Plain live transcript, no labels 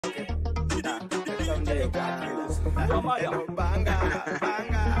Banga.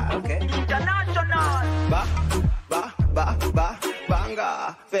 Okay. International.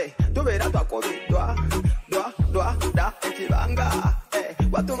 Banga. Fe, tu verás tu acobi. Dua, da, banga.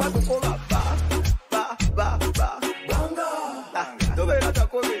 Watu kuba ba. Banga. Tu verás tu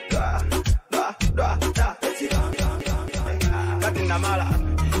acobi. Dua, da, banga. Katina mala.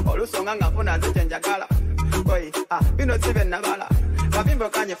 Olusonga ngafuna nze njagala. Koi, bino sibe nabala. Kabimbo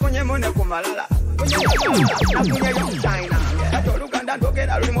kanye funye mune kumalala. Funye China. Ato Luganda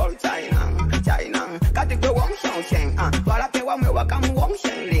dogera remote China. Kati go wong sheng. Wala pe wa mwe wakamu wong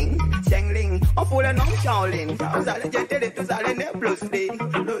shengling. Ofule nong shaolin. Uzale jetele tuzale ne plus day.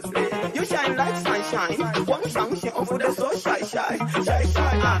 You shine like sunshine. Wong shang ofule so shy.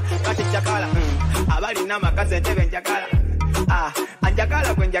 Kati chakala. Abali na makaze tebe njakala.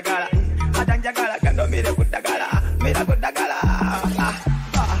 Anjakala kwenjakala. Atanjakala kando mire kudagala.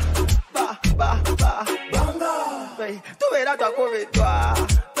 Banga. Tu verás tu acobi. Dua,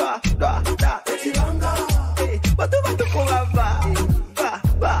 da, banga. Batu kuba ba.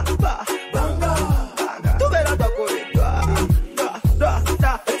 Banga. Tu verás tu acobi. Dua,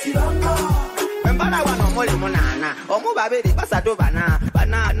 da, banga. Mbana wano mole monana. Omu babiri basatu banana.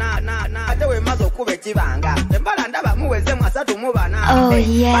 Atewe mazo kube chibanga. Mbala ndaba muweze mwasatu mubana. Oh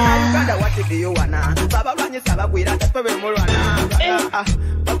yeah. Bana Uganda watidiyo wana. Baba lwanyi sabagwira tepewe mulwana.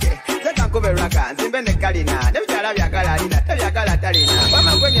 Okay. Zeka kuberaka nzimbe ne kalina. Nebyala byagala alina. Tebyagala talina.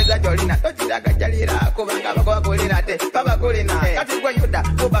 Mama kwenyeza jolina. Tochiraga jalira. Kubanga bakoba kulina te. Baba kulina. Kati kwenyuda.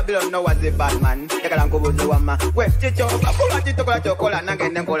 Babylon no was a bad man. Yakala nkubuze wama. We chicho. Bakula chitokola chokola. Nange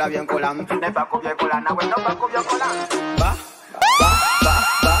nenkola byenkola. Nefa kubyekola. Nawe nofa kubyekola. Ba.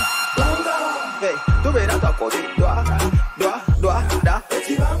 Banga. Hey, tu verás tu acobi. Dua, da, banga.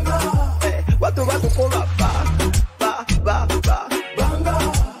 Hey, watu kuba ba. Banga.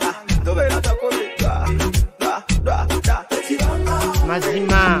 Tu verás tu acobi. Dua, da, banga.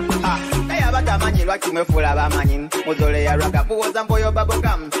 Mazima. Kaya batamanyi lwaki mwefula bamanyi. Muzole ya raga buwoza mboyo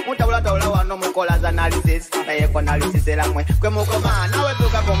babogam. Mutawula wano mukola za analysis. Naye ko analysis elamwe. Kwe mukoma nawe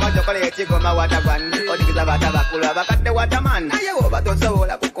tuka komajo kole ekigoma watagwan. Odikiza batabakula bakate wataman. Naye wo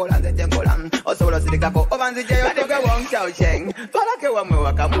batosobola kukola nze tenkola. Osobola sirikako obanzijeyo tege wong chao cheng. Falake wamwe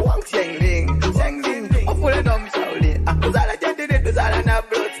wakamu wong shengling. Ofule nom shauli. Uzala jendide tuzala na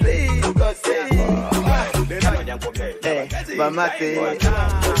bloodsley. Mamate.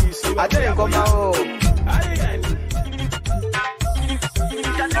 Ate ngomao.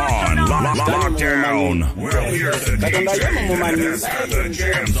 On lockdown. We're here to the jams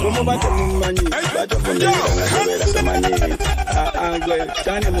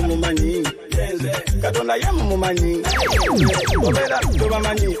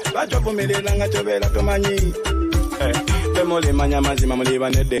Mole manya mazima muliba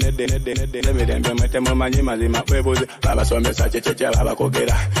nedde mirembe mwete mumanyi mazima webuze babasomesa checheche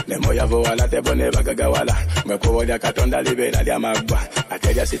babakogera nemoyavo wala tebone bagagawala mwekubolya katonda libera lya magwa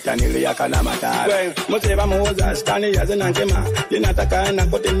ateja sitani liyakana matala museba muwoza sitani yazena nkema linataka na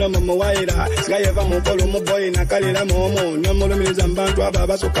kote no muwaira sigayeva mukolo muboyi nakalira momo nomulumiriza mbantu aba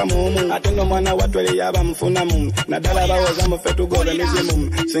basoka momo atendo mwana watwele yaba mfunamu nadala bawoza mufetu gole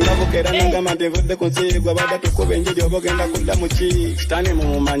mizimu singavukera nanga matevudde kunsigwa badatukuba enjiri obogenda kudda muki sitani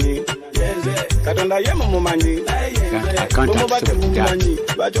mumumanyi katonda ye mumumanyi mumubate mumumanyi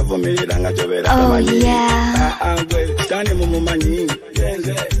bachovumirira nga chobera tamanyi sitani mumumanyi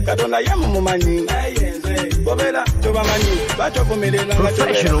katonda ye mumumanyi bobera tobamanyi bachovumirira nga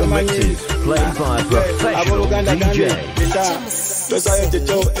chobera tamanyi aboluganda DJ tosayo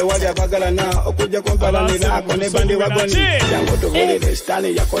chicho ewali abagalana okujja kumpalanira akone bandi wagoni yango tuvulire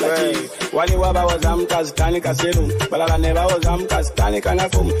sitani yakolaki wali wabawoza mukazi tani kaseru balala ne bawoza mukazi tani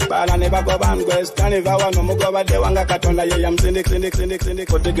kanafu balala ne bagoba mgwe sitani vawa nomugobadde wanga katonda ye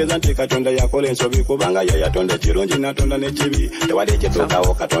yamusindikisindikisindikisindiki otegeeza nti katonda yakola ensobi kubanga ye yatonda ekirungi natonda n'ekibi tewali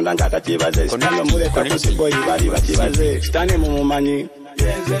ekituukawo katonda ng'atakibaze sitani omuleka kusiboyi bali bakibaze sitani mumumanyi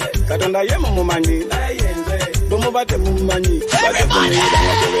katonda ye mumumanyi bomubate mumumanyi batekumira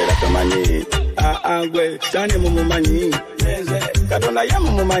nga tebera tomanyi gwe sitani mumumanyi katonda ye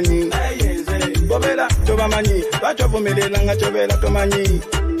mumumanyi bobera tobamanyi batovumirira nga tobera tomanyi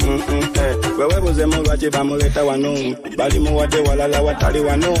wewebuzemu lwaki bamuleta wano bali muwadde walala watali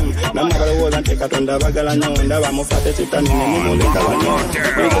wano namwe balowooza nti katonda bagalano ndaba mufate sitani nemumuleka wano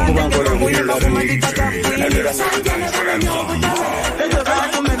kuba nkola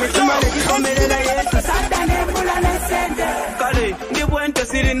kale ndibwente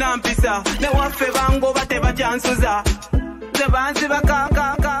sirina mpisa newaffe bango batebajansuza zebansi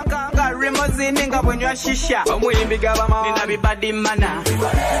bakakakaka rimozini nga bwenywa shisha omuyimbi gabama nina bibadi mana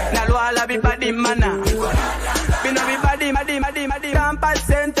nalwala bibadi mana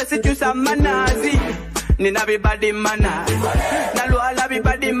sichusa manazi. Nina bibadi mana, nalwala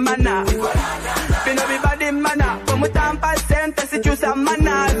bibadi mana. Bino bibadi mana, umutampa sente sichusa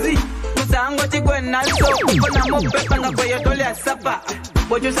manazi. Musango chikwe naso, kuna mupepa nga kwe yotole asapa.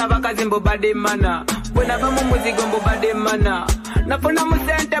 Boju sabakazi mbubadi mana, wena bamu muzigo mbubadi mana. Nafuna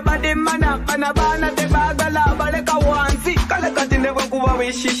musente badi mana, kanabana te bagala baleka wansi. Kaleka tinewa kuwa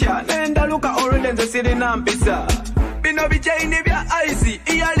wishisha, nenda luka orudenzo siri nampisa. Bino bichaini bya icy,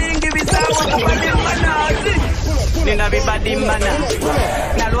 iyalingi bisawa kubadi manazi. Nina bibadi mana,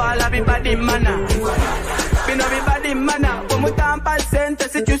 nalwala bibadi mana. Bino bibadi mana, umutampa sente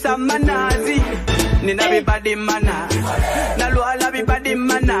sichusa manazi. Nina bibadi mana, nalwala bibadi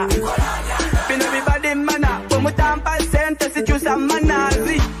mana. Bino bibadi mana, umutampa sente sichusa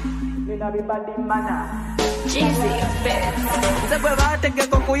manazi. Nina bibadi mana. Zegwe bateke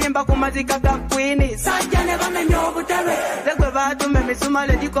kukuyimba kumazika ga kwini. Sajane bamenyo obutebe. Zegwe batume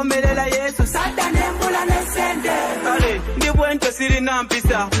misumale dikomelela Yesu. Satane mbula nesende. Kale, ndibwente siri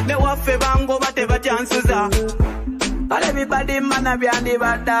nampisa. Ne wafe bango bate bachansuza. Kale bibadi mana byandi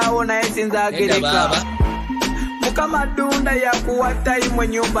batawo na esinza kirika. Mukama dunda ya kuwata imwe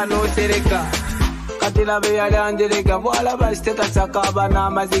nyumba no sereka. Katila beyali anjeleka bwala basteka sakaba na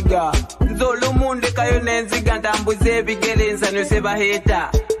maziga. Zolo munde kayo nenziga ndambuze ebigere nsano sebaheta.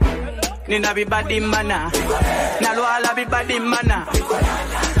 Nina bibadi mana, nalwala bibadi mana.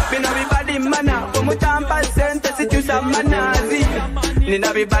 Bino bibadi mana, umutampa sente sichusa manazi.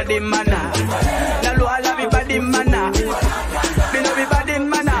 Nina bibadi mana, nalwala bibadi mana. Bino bibadi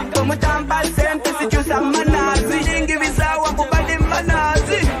mana, umutampa sente sichusa manazi. Ingi bisawa kubadi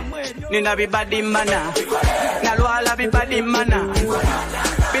manazi. Nina bibadi mana, nalwala bibadi mana.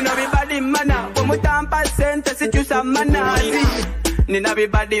 Bino bibadi mana, umutampa sente sichusa manazi. Nina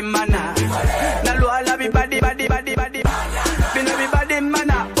bibadi mana, nalwala bibadi badi badi badi. Bino bibadi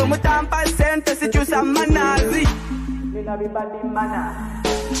mana, umutampa sente sichusa manazi. Nina bibadi mana.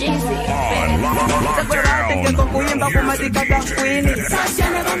 Zegwe bateke kukuyimba kumazika ga kwini.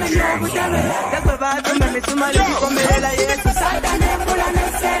 Sajane bamenyo obutebe. Zegwe batume misumale dikomelela Yesu. Satane mbula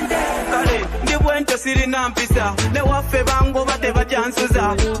nesende. Kale, ndibwente siri nampisa. Ne wafe bango bate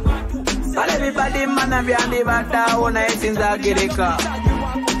bachansuza. Kale bibadi mana byandi batawo na esinza kirika.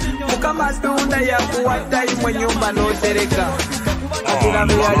 Mukama dunda ya kuwata imwe nyumba no sereka. Atila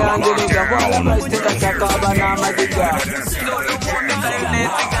biyali anjeleka bwala basteka sakaba na maziga.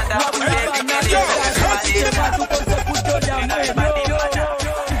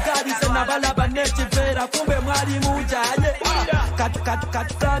 Kumbe mwali mujaye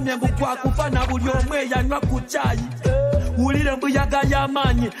katamye mbukwa kufana buli omwe yanywa ku chai. Ulire mbuyaga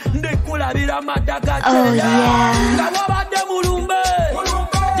yamanyi ndikulabira madaga cheya. Nga wabadde mulumbe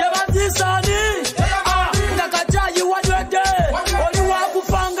gye bazisani. Nga kachayi wanywedde oli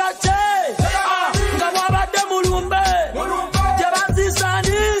wakufanga che. Nga wabadde mulumbe gye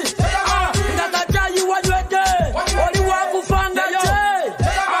bazisani. Nga kachayi wanywedde oli wakufanga che.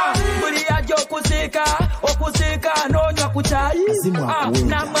 Buli yajja okusika n'onywa ku chayi.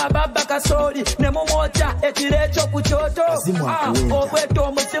 Namwe ababba kasoli ne mumwokya ekireekyo ku kyoto. Obwedda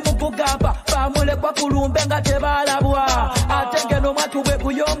omuzimu gugamba bamulekwa kulumbe nga tebalabwa. Ate ngeno mwatu bwe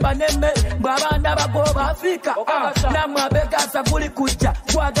kuyomba n'emmere bw'abaana bagoba Afrika. Namwe abegaasa guli kujja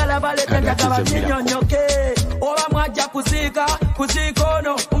kwagala balete njagala nyinyonyoke. Oba mwajja kuziika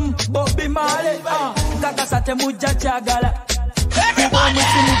ono Bobby Marley. Nkakasa temujja kyagala kuba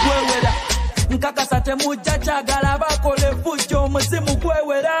omuzimu gwewera. Nkakasa temujja kyagala bakole fujjo omuzimu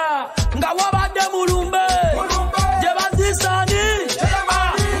gwewera. Nga wabadde mulumbe gye bazisani.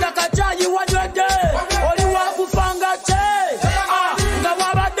 Nga kachayi wanywedde oli wakufanga che. Nga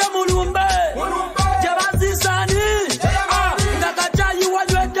wabadde mulumbe gye bazisani. Nga kachayi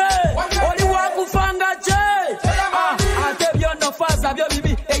wanywedde oli wakufanga che. Ate byono faza byo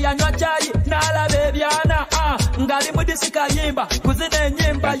bibi eyanywa chayi n'alaba ebyana. Ngali mudisika yimba kuzina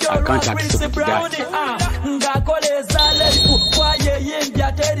enyimba y'olwagwisi Brownie. Ngakoleza lefu kwaye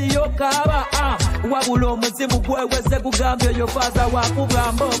yimbya teriyo kaba. Wabula omuzimu gweweze gugambye oyo faza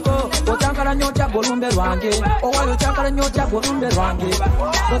wakubwa mboko. Otankala nyota golumbe lwange. Owayo otankala nyota golumbe lwange.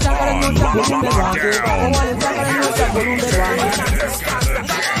 Otankala nyota golumbe lwange. Owayo otankala nyota golumbe lwange.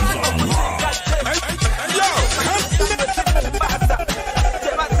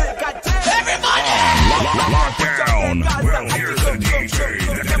 Lockdown. Well, here's the DJ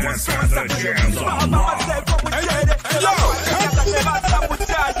that has the jams on lock.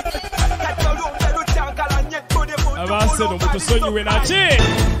 Abase no mutusonyiwe naki.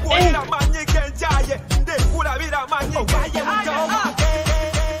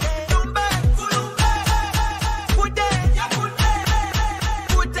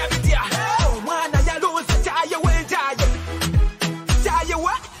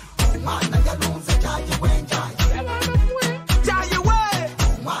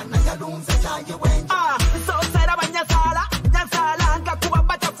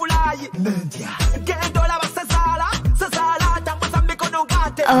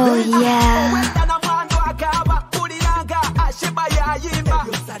 Oh yeah.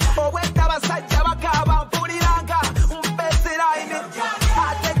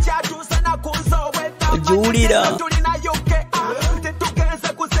 Julira.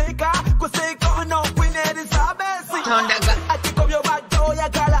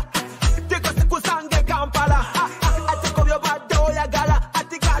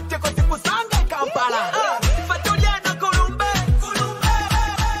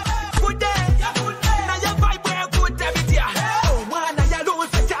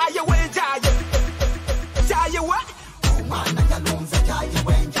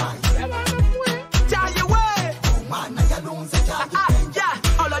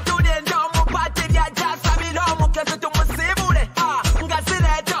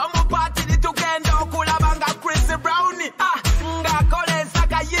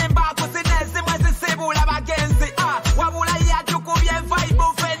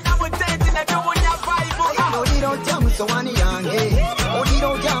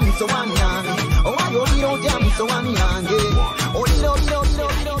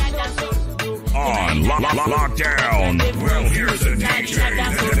 Lockdown. Well, here's the DJ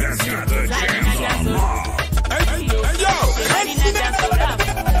that's got the jams on lock. Hey, yo!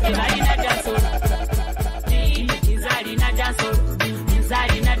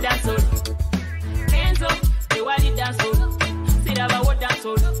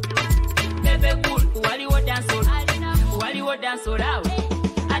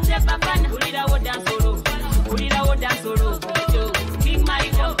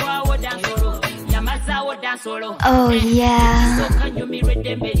 Oh yeah.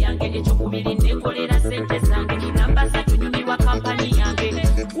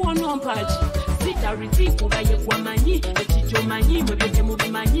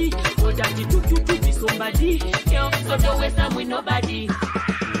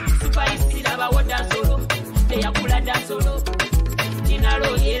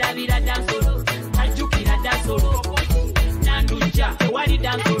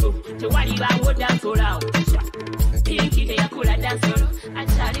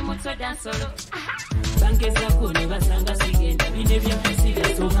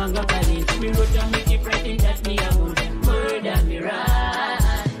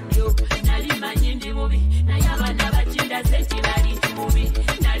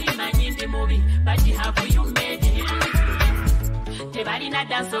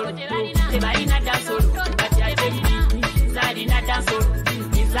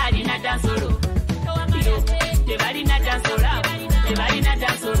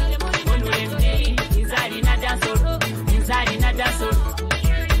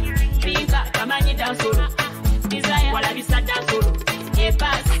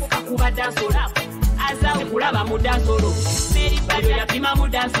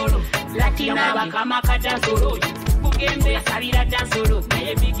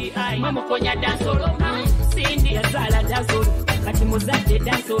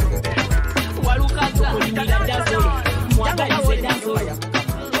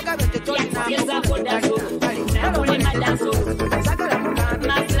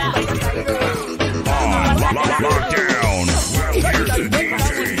 Lockdown. Well, here's the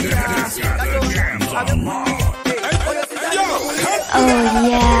DJ that's got the jams on lock. Oh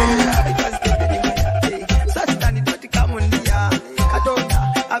yeah.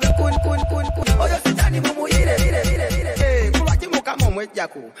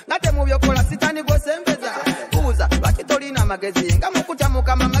 Nate mu byokola sitani bosembeza kuza bakitolina magezi nga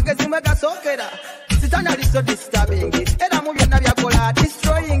mukutamuka magezi mwegasokera sitani ali so disturbing era mu byonna byakola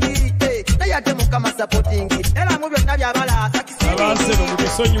destroying naye ate mukama supporting era mu byonna byabala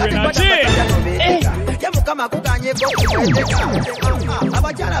ye mukama kuganyeko kumweteka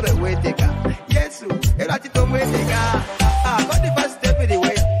abakyala beweteka Yesu era titomweteka God the first step in the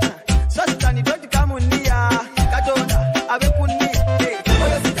way so sitani don't come near Katonda abe kunni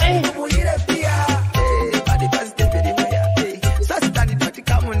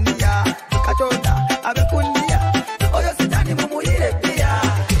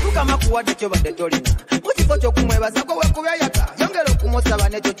wadde kyo badde tolina mukifo ky'okumwebaza ko wekubeyaka yongera okumusaba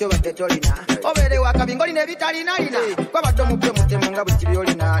nekyo kyo badde tolina obeere wakabi ng'olina ebitalinalina kwabadde omupya omutemu nga bwe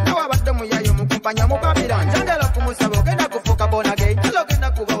kibyolina nawe abadde muyayo mukumpanya mu Babylon yongera okumusaba ogenda kufuuka bonage era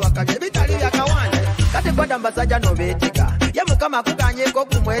ogenda kuba wakabi ebitali byakawanda kati kwada mbasajja n'obeeteka ye mukama akuganyeko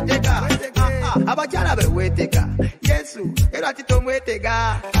okumweteka abakyala beweeteka Yesu era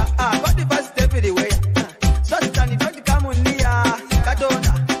titomwetega God the first step in the way so sitani don't come near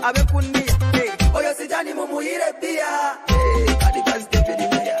Katonda abe kunnia oyo sitani mumuyire pia kadi basi tepidi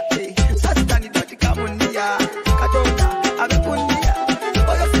meya satani doti kamunia Katonda abe kunnia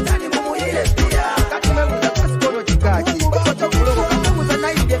oyo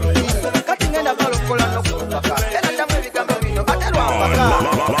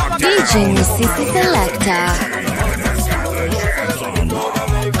DJ MUSISI Selector.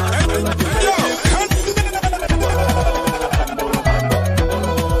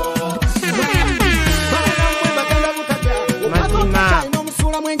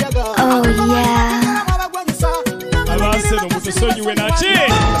 Oh yeah.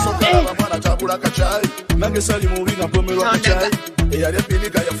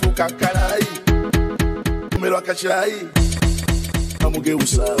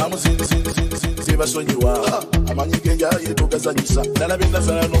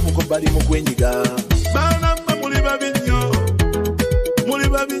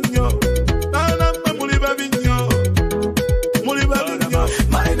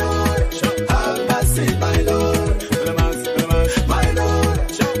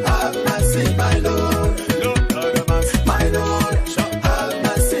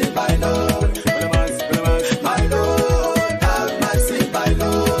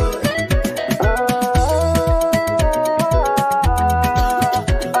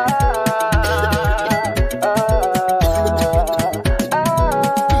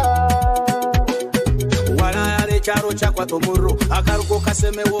 Tomorrow, akaruko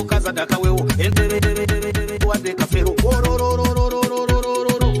kasemewo kazadakawewo entere wade kafero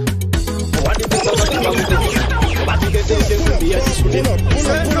wade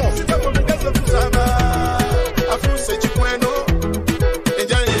afuse chikweno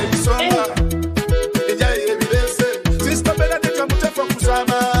enjaye bisoma enjaye evidence sister bela tetwa mutefa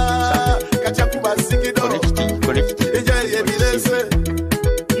kusama kacha kubasigido enjaye evidence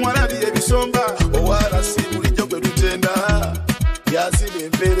mwaradi ebisomba owara simu Yazile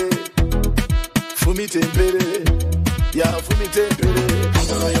mpere, fumite mpere, ya fumite mpere.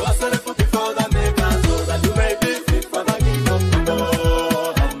 You are sorry for before that make us so that you may be fit for the kingdom.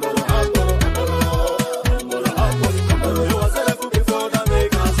 You are sorry for before that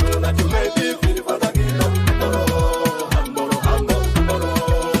make us so that you may be fit for the kingdom.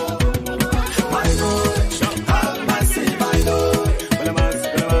 My Lord, have mercy, my Lord.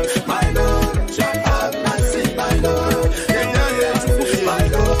 My Lord, have mercy, my Lord.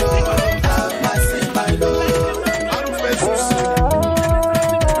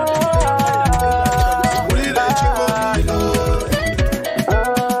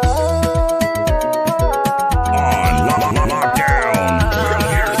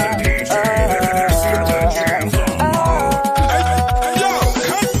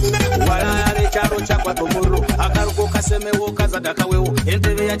 Semewo kazadakawewo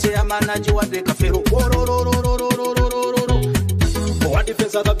entere yache amanaji wade kafero wadi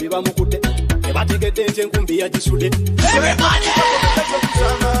pesa kabiba mukute ebategede nkumbi ya jisude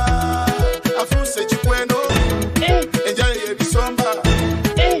afuse chikweno enjaye ebisomba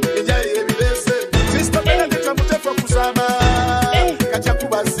enjaye evidence sister bela tetwa mutefa kusama kacha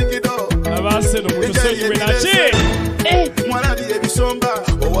kubasigido abase no mutusoyi wenachi mwaradi ebisomba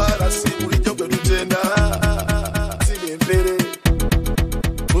owara simuli jogwe lutenda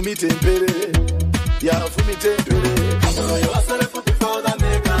fumite mpere, ya fumite mpere. You are sorry for before that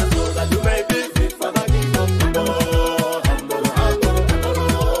make us so that you may be fit for the kingdom.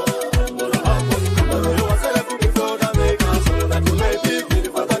 You are sorry for before that make us so that you may be fit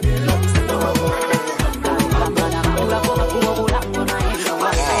for the kingdom.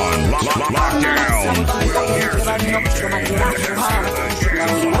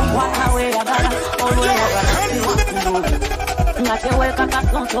 Weka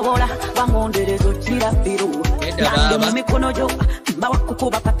katonsobola bangondereza okira biru nande mu mikono gyo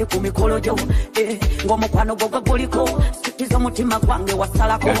bawakukuba kate ku mikolo gyo ng'omukwano gwo guliko sikiza omutima gwange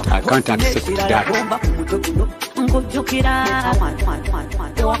wasalako ekirala ku mutwe guno nkujjukira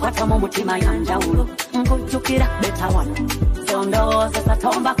tewakwata mu mutima yanjawulo nkujjukira beta wano zondowooza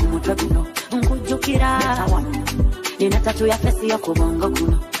satomba ku mutwe guno nkujjukira wano nina tatu ya fesi y'okubongo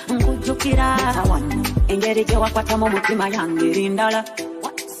kuno nkujjukira wano engeri gye wakwata mu mutima yange erindala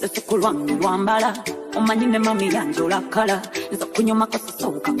lusuku lwange lwambala omanyi ne mami yange olakala nza kunyumako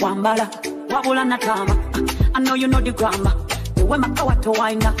sisooka kwambala wabula natama I know you know the grammar ewe makawa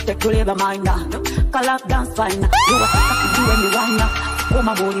towaina tetuleba maina kalab dance fine yuwasakakijiwe miwanya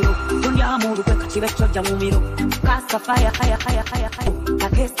kuma muliro tundyamu lukwe kakibe kyojja mu miro kasa fire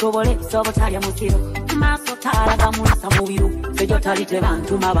kakesobole sobotalya musiro maaso talaga mulisa mu biro sejo talite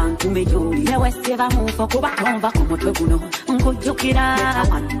bantu mabantu mejoli neweseba mufo kuba tomva ku mutwe guno nkujjukira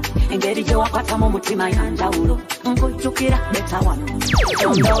engeri gye wakwata mu mutima yanjawulo nkujjukira beta wano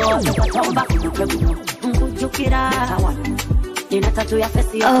ondowooza tomva ku mutwe guno nkujjukira wano nina tatu ya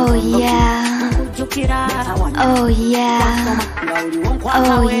fesi Oh yeah. Oh yeah.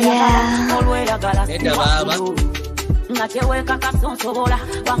 Oh yeah. Ngacheweka kasonsobola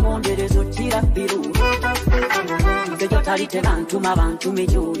wangonderezo chira biru Sejo talite bantu mabantu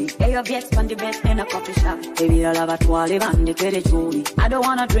mejuri Eyo expand the best in a coffee shop Ebirala batwale bandekere churi I don't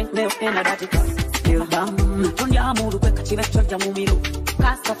wanna drink milk in a dirty cup Still bam Tunya muru kweka chive choja mumiru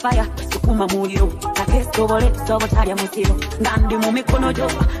Kasa fire sukuma muliro Kakesto bole sobo taria musiro Ngandi mumikono jo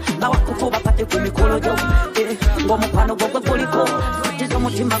Bawa kufuba pate kumikolo jo Ngomu pano gogo kuliko Tizo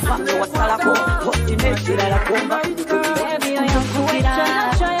mutima kwange wasalako Hosti neshira la kumba Baby I am kuwita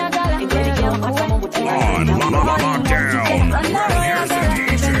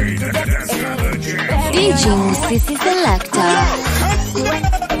DJ MUSISI Selector.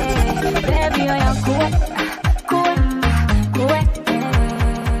 Baby I am kuwita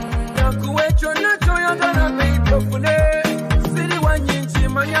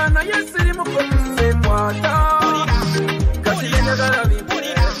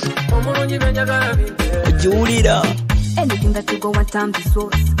Anything that you go one time to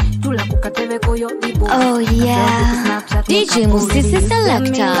source. Oh yeah, DJ MUSISI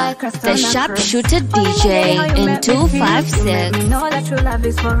Selector, the sharpshooter DJ in 256. You know that true love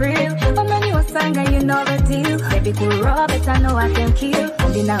is for real. But when you a singer, you know the deal. Baby, cool rob it, I know I can kill.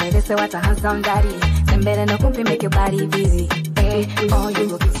 And now they say what a handsome daddy. Then better no company make your body busy. Hey, oh you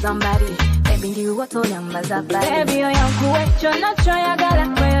look at somebody. Baby, you what all young as a baby, you're young cool. You're not trying, I got it,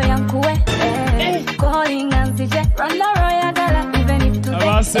 where you're young cool. Calling and CJ, run the royal gala, even if today.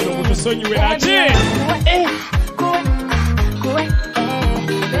 I said, I'm going to show you in a gym.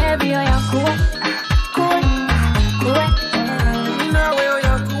 Baby, you're young cool. Now you're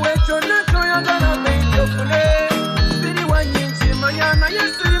young cool. You're not trying, I got it, baby, you're cool. City one inch in Mayana, you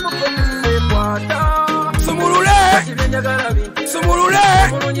see me from the same water.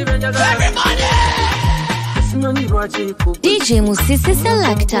 Everybody! DJ MUSISI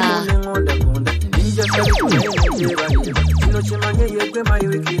Selector.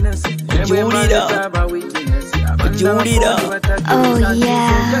 Oh yeah.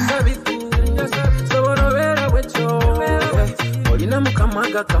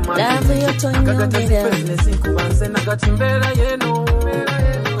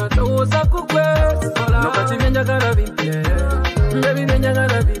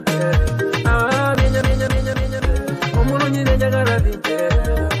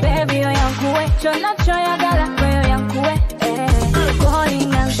 Baby, you're young cool. You're not trying, I got it, where you're young cool.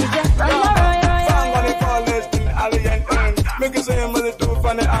 Calling and she just run the make you say I'm a little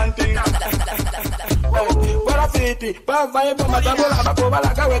funny auntie. But I see it, but I buy my double. I'm a cover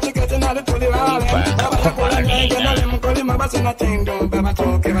like I went to get another to the island. I'm calling my bass and I think don't be my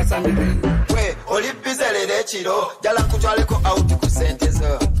talk. Wait, Olipizele de Chiro, Jala Kujaleko out to Sentence.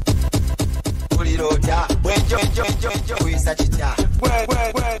 Puliroja, when Joe is such a jar. Well,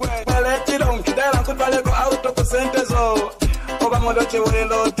 let it on, Kidala could go out to Sentence. Over Modoche will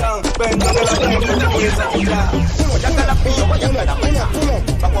low down, when you is such a jar. Yakala Pio, Yakala Pia,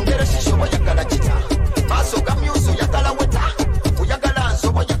 Bakongera Shisho, Yakala Chita, Maso Gamuso, Yakala Weta, Uyakala, so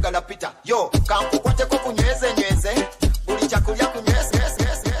Yakala Pita. Yo, Kampo Quateco Nyeze, Ulichakuya Kunyes,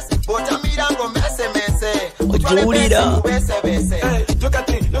 Botamirango Messe, look at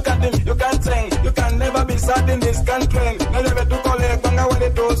him, you can't sing, you can never be sad in this country. Never to collect, Banga when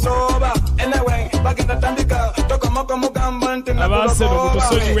it goes over. Anyway, back in the Tandika, Tokamoko Gamban, and I said, I'm going to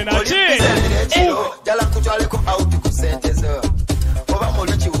show you in a gym. Jala Kujaleko out to Sentence. Over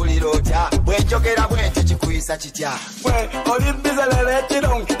Molochi Ulirota, when Jokera went to Chikuisa Chitia. Well, Olipizale let it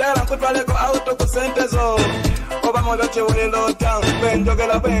on, Kidala Kujaleko out to Sentence. Over Molochi Ulirota, when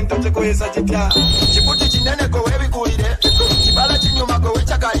Jokera went to Chikuisa Chitia. Chiputi Chineko, every cool day.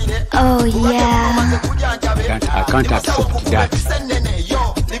 Oh yeah. I can't accept that.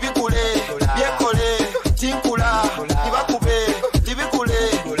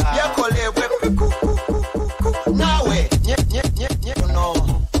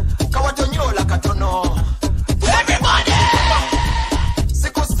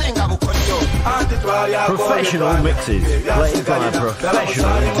 Professional mixes played by a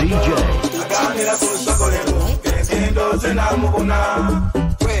professional DJ.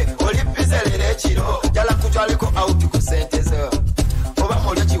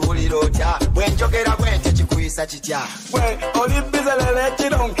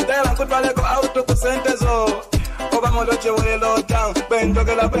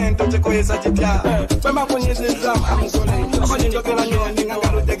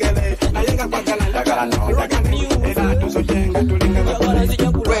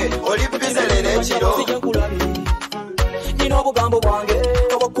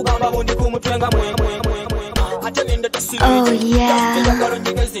 Oh yeah.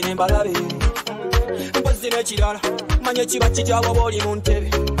 nzina ekirala manye kiba kityawo bw'oli mu ntebe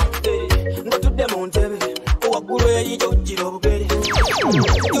ng'otudde mu ntebe owaggulu eyijo ojjira obugere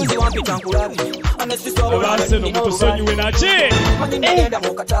juzi wampita nkulabe Abaase n'omutusonyiwe naki manyi nagenda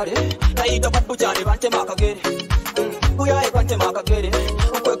mu katale nayita babbujane bantema akagere buyaye bantema akagere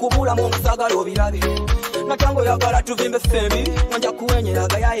okwekubulamu omusagala obirabe natango yagala tuvimbe fembi nja kuwenyera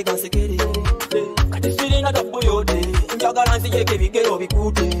gayaye gansekere kati sirina tabbuyode njagala nzijeko ebigere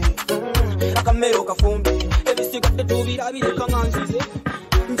obikuute akamero kafumbe ebisigadde tubirabireka nga nzize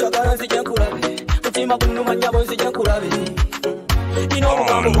njagala nzije nkulabe mutima gunnuma nnyabo nzije nkulabe nina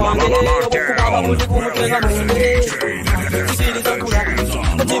obugambo bwange obukubanga bundi kumutenga mwenge sikiriza nkulabe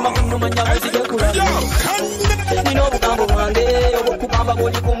mutima gunnuma nnyabo nzije nkulabe nina obugambo bwange obukubanga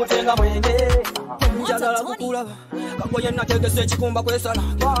bundi kumutenga mwenge njagala kukulaba kakoye nategese ekikumba kwesala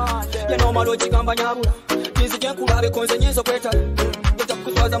yenomala okigamba nyabula nzije nkulabeko nze nyinza okwetala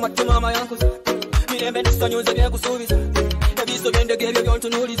etakuswaza mattima amayankuza mirembe nisonyoze byenkusuubiza ebiso byendege ebyo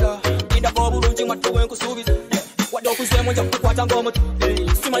byontunuuliza indako obulungi mwattu bwenkusuubiza wadde okuzeemu nja kukukwata ng'omuto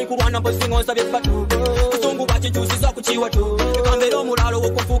simanyi kulwana mpozi ng'onsabye ebbatu busungu bwakikyusiza ku kiwato ekambeera omulaalo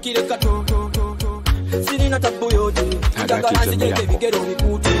wokunfuukira ekkato sirina tabbuyodi njagala nzijeko ebigero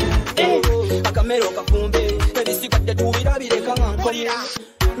bikuute akamero kafumbe ebisigadde tubirabireka nga nkolera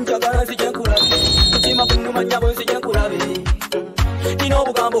njagala nzije nkulabe mutima gunnuma nnyabo nzije nkulabe nina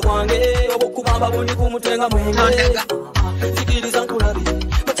obugambo bwange obukubamba bundi kumutenga mwenge sikiriza nkulabe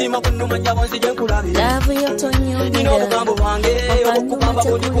mutima gunnuma nnyabo nzije nkulabe nina obugambo bwange obukubamba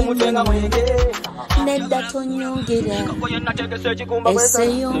bundi kumutenga mwenge nedda tonyongera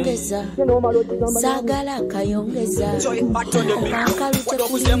eseyongeza saagala akayongeza akankalu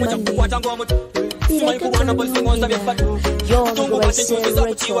tekulimani yongobasereto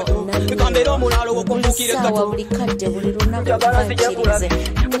buli kadde buli lunaku kubankirize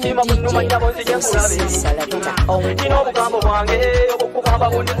nina obugambo bwange obukubamba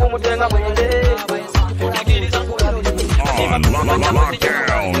bundi kumutenga mwenge sikiriza nkulabe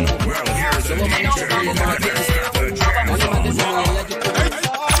Lockdown. Well, here's the DJ that has the jams on.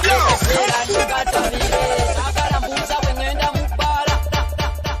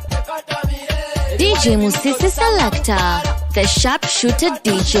 DJ MUSISI Selector, the sharpshooter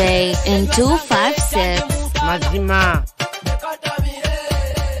DJ in 256. Mazima.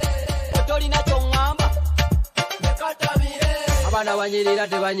 Abana banyirira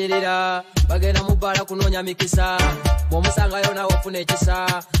tebanyirira bagenda mu bbala kunoonya mikisa bw'omusangayo nawe ofuna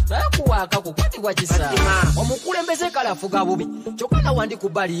ekisa naye kuwaaka kukwatibwa kisa omukulembeze kalafuga bubi kyokka nawe ndi ku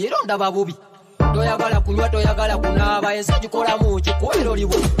bbali era ondaba bubi toyagala kunywa toyagala kunaaba ensi gikolamu kikuwero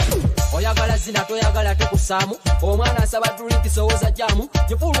libu oyagala zina toyagala tekusaamu omwana asaba dulinki sowooza jaamu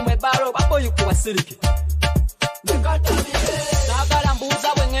gifulumu ebbaala oba boyikuba siriki saagala mbuuza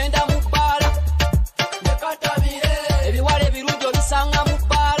bwe ŋŋenda mu bbaala ebiwala ebirungi obisanga mu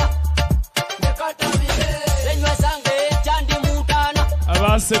bbaala enywa zange ekyandi muutaana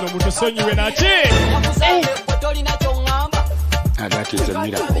abaase n'omutusonyiwe naki tolina kyoŋŋamba agatiza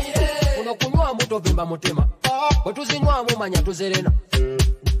mirako kuno kunywamu tovimba mutima bwe tuzinywamu manya tuzerena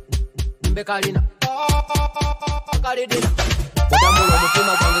mbe kalina kalidina odamula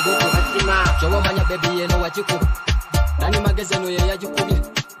omutima gwange gukuba kyoba omanya bebi yeno wakikuba nani magezi eno yeyagikubye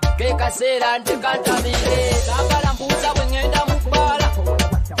kekaseera ntekantamire saagala mbuuza bwe ŋŋenda mu bbaala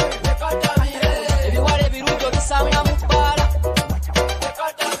ebiwala ebirungi obisanga mu bbaala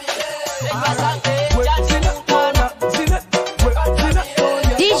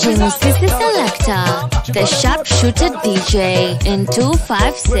DJ MUSISI Selector, the sharpshooter DJ in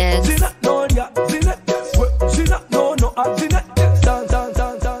 256.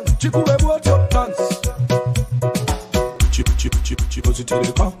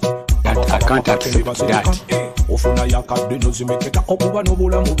 I can't accept that. Ofuna yakadde nozimeketa okuba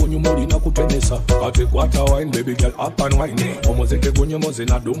n'obulamu bunyumulina kutenesa kati kwata wine baby girl up and wine omuzeke gunyomoze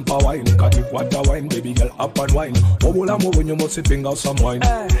na dumpa wine kati kwata wine baby girl up and wine obulamu bunyomose sipping out some wine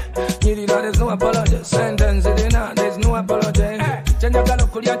nyirira there's no apology sentence irina there's no apology chenjagala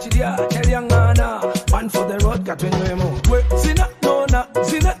kulya kirya kyelyangana one for the road katwenywemo we zina nona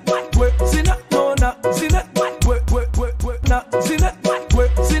zina we zina nona zina we na zina we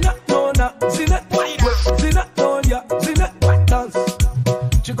zina nona zina zina noya zina dance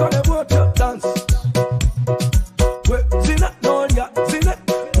chikole water dance we zina noya zina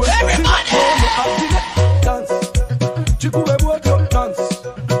we zina zina dance chikole water dance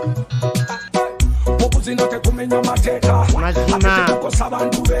okuzina tekumenya mateka mazima kosa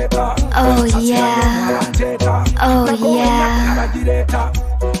abantu beka oh yeah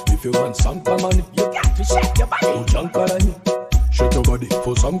if you want some money you got to shake your body ujankalani shake your body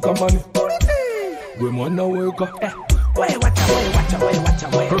for some money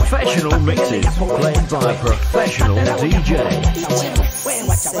Professional mixes played by professional DJ.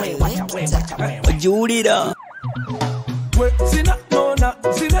 Judida.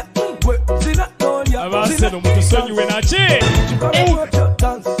 Abaseno mutusonyiwe naki?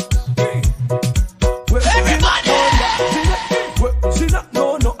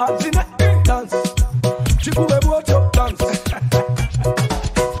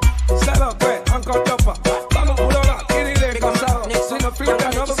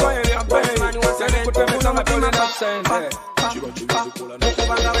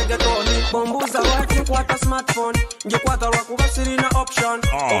 Bombuza watu kwata smartphone njikwata lwakuba sirina option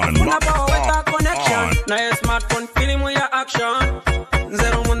okufuna bawoweka connection naye smartphone filimu ya action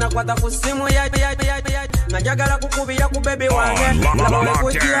nzero munda kwata ku simu ya najagala kukubira ku bebe wange labawe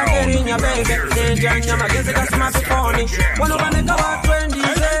kujia erinya bebe nenjanya magezi ga smartphone wano baneka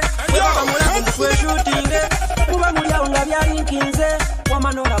batwendize webabamula kumutwe shooting kuba mulyawo nga byalinkinze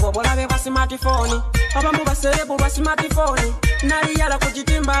wamanola bobolabe bwa smartphone abamu baserebu bwa smartphone naliyala ku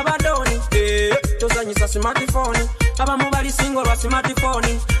kitimba abadoni tozanyisa smartphone abamu bali singo lwa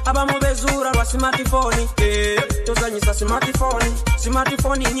smartphone abamu bezuura lwa smartphone tozanyisa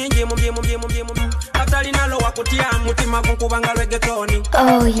smartphone nyingi mu atalina lo wakutya mutima kunkubanga reggaetoni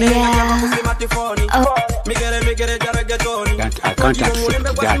smartphone migere ja reggaetoni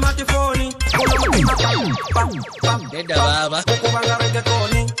smartphone baba kunkubanga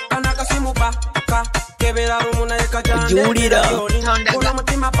reggaetoni kanaka simu pa kebera rumuna ekajande kuna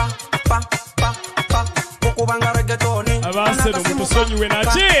mutima pa kukubanga reggaetoni abaseno mutusonyiwe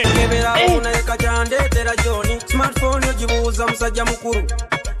naki? kebera rumuna ekajande tera joni smartphone ojibuuza musajja mukuru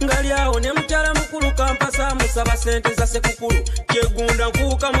ngalyawo ne mukyala mukuru kampasa musaba sente za sekukulu kyegunda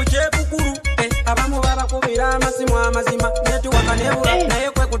nkuuka mu kyekukulu abamu babakubira amasimu amazima netuwaka nebula naye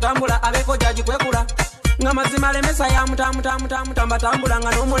kwe kutambula abeko jaji kwekula nga mazima lemesa ya mutamba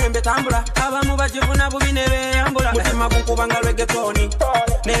nga n'omulembe tambula abamu bagivuna bubi ne beeyambula mutima gunkubanga reggaetoni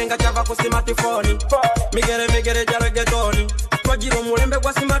nenga kyava ku smartphone migere ja reggaetoni twagira omulembe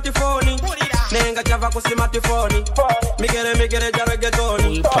gwa smartphone nenga kyava ku smartphone migere ja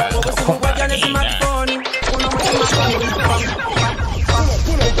reggaetoni obusibu bwajja ne smartphone kuno mutima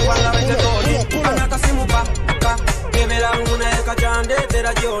gunkubanga reggaetoni anakasimu pa kebera nguna ekajande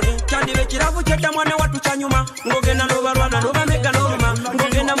tera joni chandibe kiravu kyadda mwana watu kyanyuma ngogenda nobalwana nobamega noluma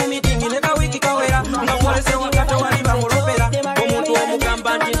ngogenda mu meeting ne kawiki kawera nga mwolese wakato wali bamulopera omuntu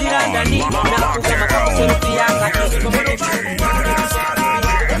omugamba nti ndirandani nakugamba kakuseruti yakati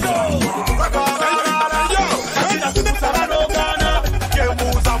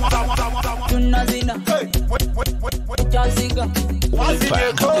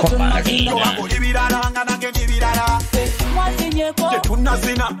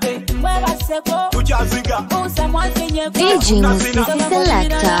tunazina jaziga DJ MUSISI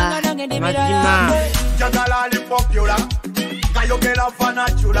Selector. Jagala li popular, kayogera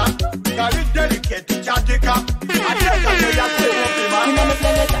fanachula, kali delicate chatika.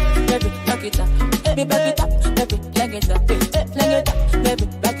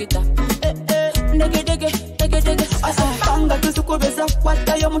 Asapanga tusukubeza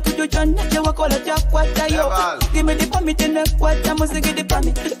kwata yo mutujo jana je wakola jakwata yo give me the permit and kwata muziki the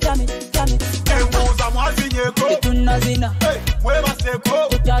permit Emuza mwazinyeko tunazina weba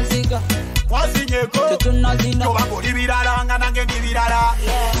seko utaziga mwazinyeko tunazina tobakoli biralanga nange ndibirala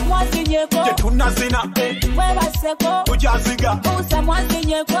mwazinyeko tunazina weba seko ujaziga usa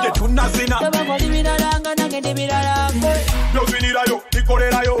mwazinyeko tunazina tobakoli biralanga nange ndibirala yo vinirayo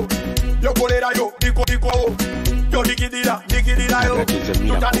nikolerayo yokolerayo niko yo nikidira yo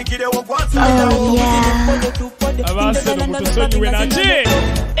tutanikirewo kwanza abaseno mutusonyiwe naki?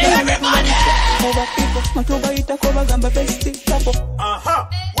 matubaita ko bagamba besti tapo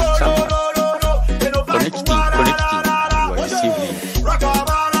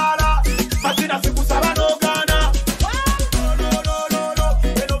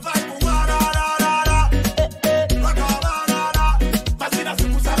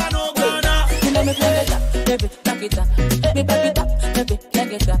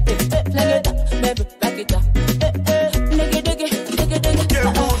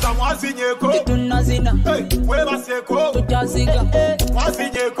tunazina weba seko tutaziga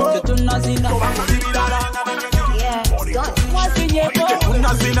mwazinyeko tunazina mwazinyeko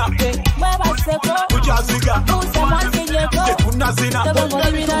tunazina weba seko ujaziga usa mwazinyeko tunazina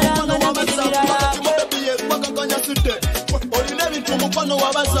tabangoli biralanga nabirala bakakanya sute olina bintu mukwano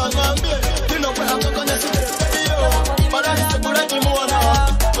wabasangambye dino kwe akakanya sute balabise bulaki muwana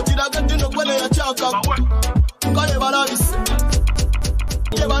otiraga dino kwene yachaka kale balabise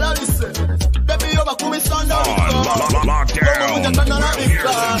ye balabise baby yo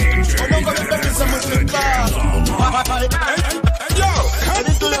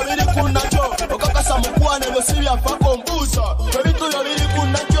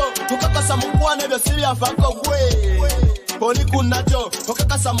Oli kunacho,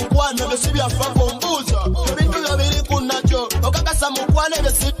 okakasa mukwane besibya fako mbuza. Bintu yabiri kunacho, okakasa mukwane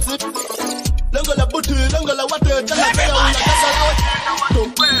besibya. Lengo la buti, lengo la wate, tena kaya unakasa la wate.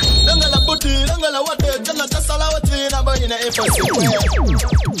 Lengo la buti, lengo la wate, tena kasa la wate na bani na efasi.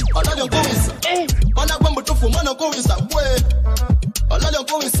 Olale ngowisa, mana kwambu tufu mana ngowisa kwe. Olale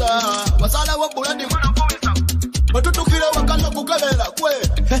ngowisa, wasala wabuladi mana ngowisa. Matutu kile wakana kukabela kwe.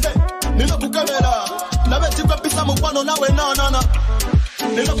 Nilo kukabela. Nawe chikwe pisa mukwano nawe na.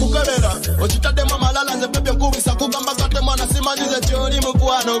 Nilo kukabela. Ochitade mama lala ze pepe ngowisa kugamba kate mwana simanize chori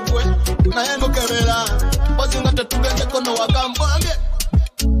mukwano kwe. Na yenu kebela. Ozi ngate tugende kono wakambange.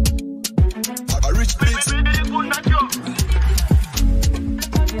 A rich beats.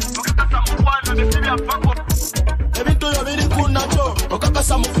 Ebintu yabiri kunacho,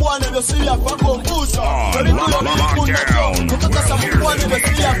 okakasa mukwane byosibya fako mbuza. Ebintu yabiri kunacho, okakasa mukwane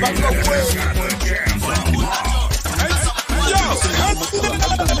byosibya fako kwe.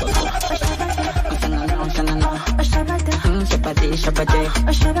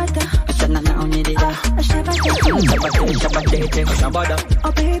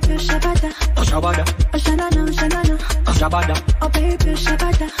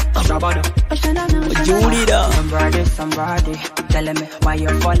 Somebody, telling me why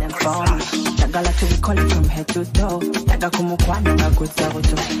you're falling for me. Tagala to recall it from head to toe. Taga kumukwana na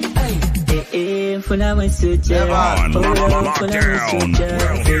kutsaruto. Funa msuja.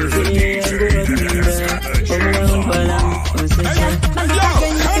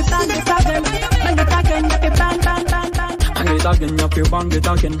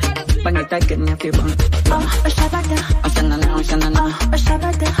 Lockdown. Bang it again, if you bang. Oh, Shabada.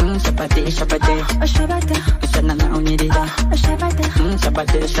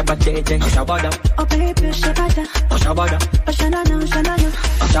 Shabada. Oh, baby, Shabada. Shabada.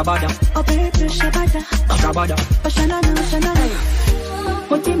 Oh, baby, Shabada. Shabada.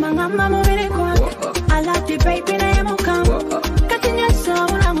 Mutima mama mubiri kwa. I like the baby na yamuka. Katinya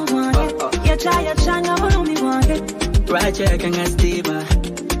sawa mwana. Yacha changa mulumi wange. Raja kanga stiba.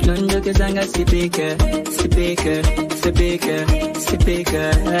 Lunjo kezanga sipika.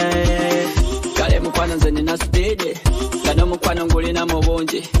 Kale mukwano nze na speed. Kano mukwano nguli na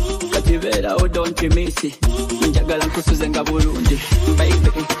mubonje. Katibera o don't miss. Njagala nkusuze nga bulungi. Baby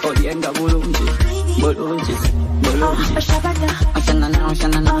olienga bulungi. Shabada.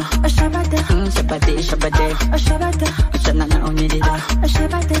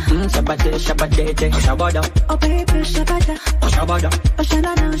 Shabada. Oh baby, Shabada.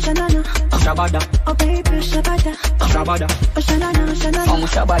 Oh baby, Shabada.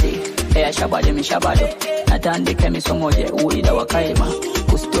 Omushabadi, shabadi mishabado. Natandike misomoje uwida wakaima.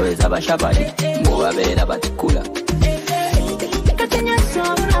 Kusitore z'abashabadi, mbo babeera batikula. Katinya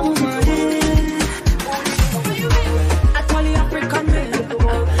sawa mwana. Atwali African man.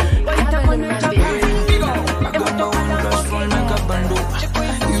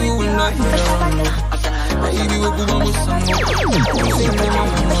 You will not know. Baby, we'll go on with some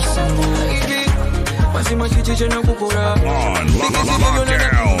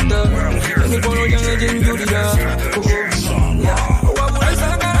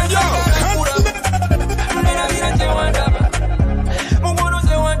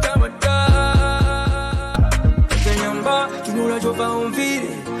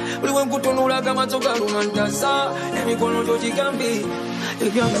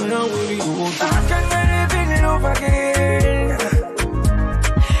if you're not with you, I can never feel it over again.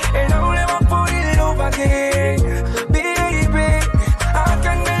 And I'll never fall in love again. Baby, I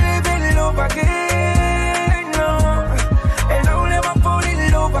can never feel it over again. No. And I'll never fall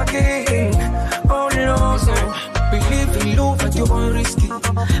in love again. Oh no, so believe in love that you want risky.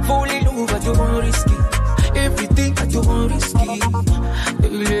 Fall in love that you want risky. Everything that you want risky.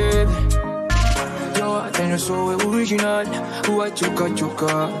 Baby, and you're so original. Who I choka.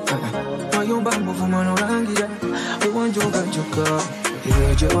 Why you bang for man orangira? We want choka.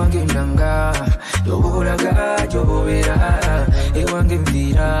 You wangi nanga. You bulaga, you bobera. You wangi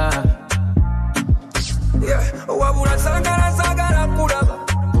mbira. Yeah, wabula sagara kuraba.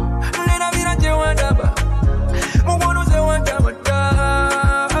 Nena mira je wandaba. Mugono ze wandaba.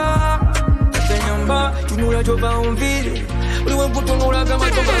 Tenyamba, tunula joba umviri. We want kutunula kama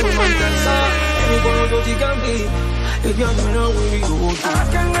toka romantansa. If you're not with you, I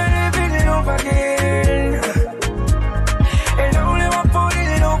can never feel it over again. And I'll never fall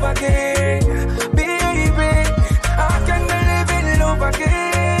in love again. Baby, I can never feel it over again.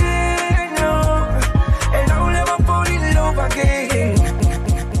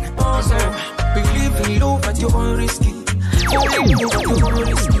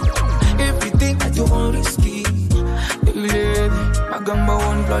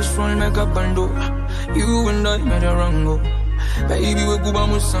 fast roll make a bando. You and I made a rango. Baby, we go back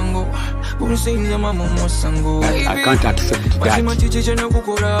sango. Who sings your mama sango? I can't accept that.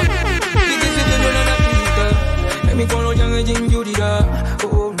 Let me call you Jim Judida.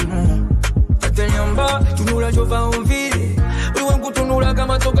 Oh no. Tanyamba, tu nula jova on ville. We want to nula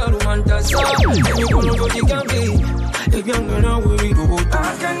kama toka rumantasa. Let me call you Jigambi. If you're gonna worry, go.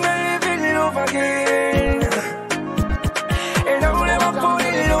 I can never live in love again. And I will never fall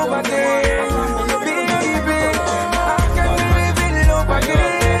in love again.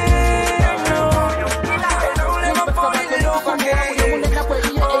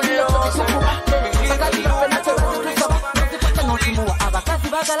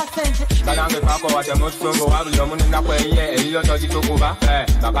 Kanange pako wate musumbu wabuli omunina kweye eliyo togitukuba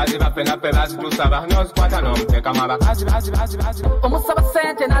bakazi bapenape bazitusaba nozikwata nomuteka mabakazi omusaba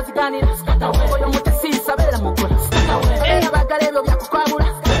sente naziganira oyo mutesiisa beera mukola era bagala ebyo byakukwabula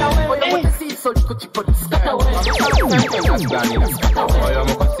oyo mutesiisa oli ku kipola oyo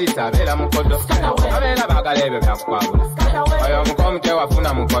mukosiisa beera mukodo abeera bagala ebyo byakukwabula oyo mukomute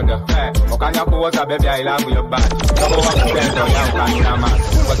wafuna mukodo okanya kuwoza bebya ilambu yobati obuwakupento yankanira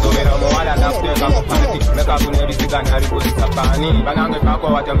amaaso kosobera omuwala nakuteeka mu pati mekafuna ebisiga nabikuzisa paani banange pako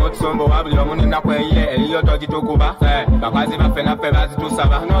wate mutusumbu wabuli omunina kweye eliyo togitukuba bakazi bapenape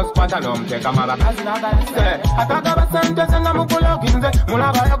bazitusaba nozikwata nomuteeka mabakazi ataka basente zena mukuloginze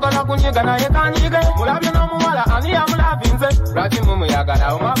mulaba yagala kunyiga naye kanyige mulabye n'omuwala ani yamulavinze lwaki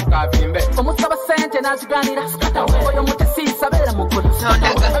mumuyagala omwakukavimbe omusaba sente naziganira oyo mutesiisa beera mukola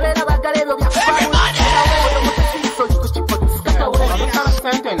abeera bagala ebyo byakukwabula oyo mutesiisa oli ku kipola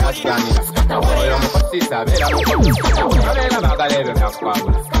sente naziganira oyo mukosiisa abeera mukodo abeera bagala ebyo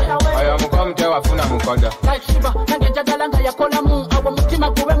byakukwabula oyo mukomute wafuna mukodo shiba nange njagala nga yakolamu abo mutima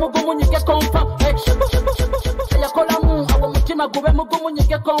gube mugumu nyige kompa yakolamu abo mutima gube mugumu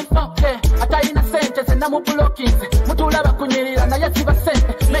nyige kompa atayina sente zena mubulokinze mutula bakunyirira naye ziba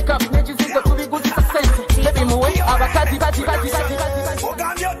sente makeup nekizize kubiguzisa sente tebimuwe abakazi bazi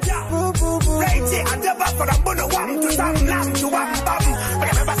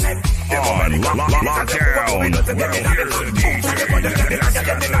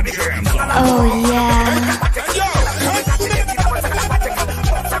Oh yeah.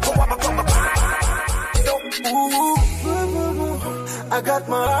 I got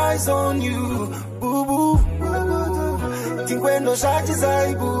my eyes on you, boo boo. Think when no shot is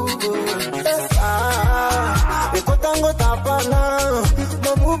I boo boo. Ekotango tapana,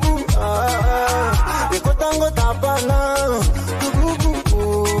 no boo boo. Ekotango tapana, boo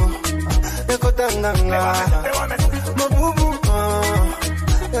boo. Ekotanga, no boo boo.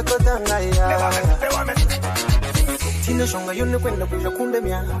 Ekotanga ya. Tina shonga yone kwenda kuja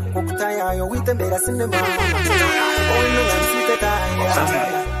kundemia kukutaya yo witembera sinema oino yansite taya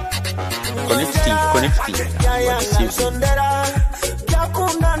connecting sondera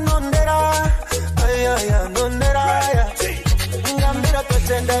yakunda nondera ayaya nondera ngambira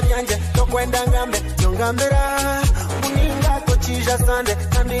totenda byanje tokwenda ngambe ngambira uninga tochija sande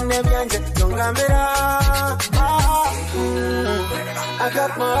kandine byanje ngambira I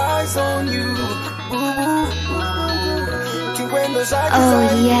got my eyes on you, boo boo. Oh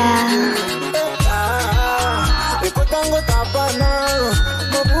yeah. Ekotango tapana,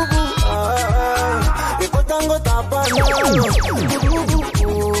 no boo boo. Ekotango tapana, boo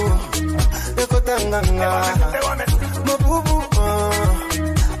boo. Ekotanga, no boo boo.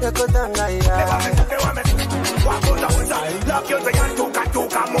 Ekotanga ya.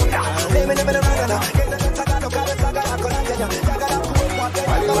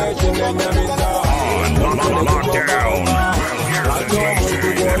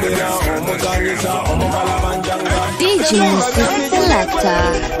 DJ MUSISI Selector.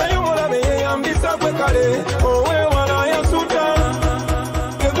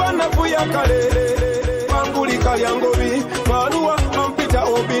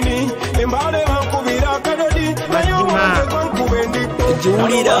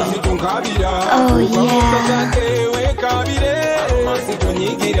 Oh yeah.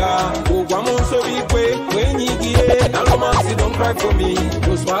 Don't cry for me.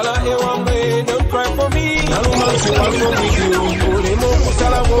 You swallow a one way, don't cry for me. What's wrong with you?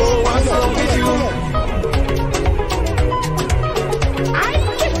 What's wrong with you?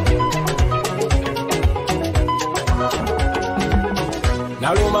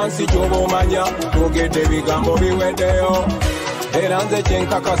 Now romance jobo manya, go get the bigambo biwedeo. Eranze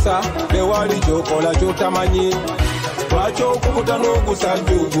chenkakasa, the wali jokola jotamani. lwaki okukuta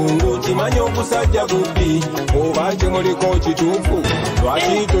n'ogusajja ogungu kimanya ogusajja gubbi oba kimuliko kituufu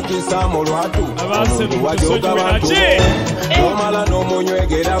lwaki tukisaamu lwatu omuntu wajoga bantu nomala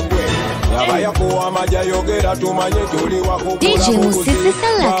n'omunywegera gwe yabayakuwa amajja yogera tumanye tuli DJ Musisi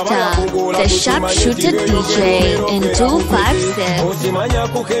Selector, the sharpshooter DJ in 256. osimanya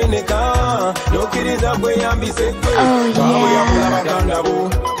kukeneka n'okkiriza gweyambise gwe baganda bo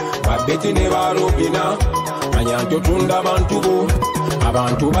babeti ne balubina manya ntotunda abantu bo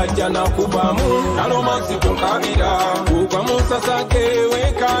abantu bajja nakubamu alomansi tonkabira kugwa mu nsasake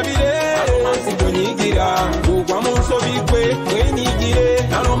wekabire alomansi tonyigira kugwa mu nsobi kwe wenyigire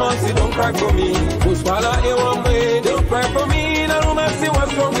alomansi don't cry for me kuswala ewamwe don't cry for me alomansi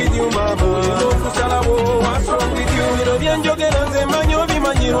what's wrong with you mama okusalawo what's wrong with you bino byenjogera nze manyi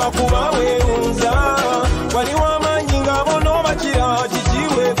obimanyirwa kuba weewunza waliwo amanyi ngabo n'obakira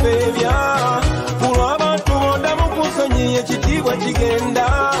kikiwe febya kulwa abantu bondamu kusonyi ekitiibwa kigenda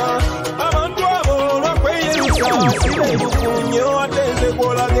abantu abo lwakweyerusa sibe bukunyo ate nze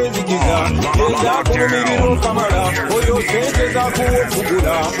kwolaga enzikiza ezakulumibira okamala oyo sente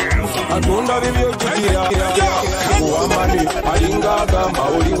zakuwofugula atunda bibyo kikira kuwamani alinga agamba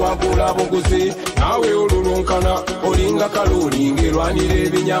oli wagula buguzi naawe olulunkana olinga kaluuli ng'erwanira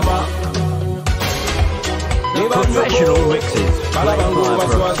ebinyama Professional mixes played by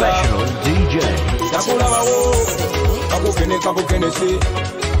professional DJs. Nakulabawo kakukene bukenesi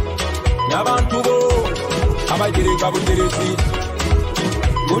n'abantu bo abajereka bujeresi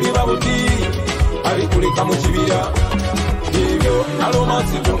buli babuti abikuleka mu kibira ebyo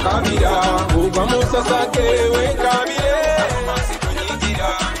alomansi tukabira ugwa mu nsasake wekabire alomansi kunyigira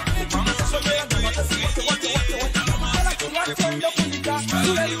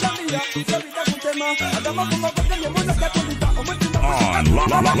On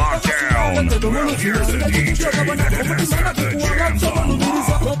lockdown, we'll hear the DJ that has got the jams on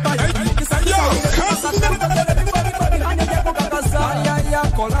lock.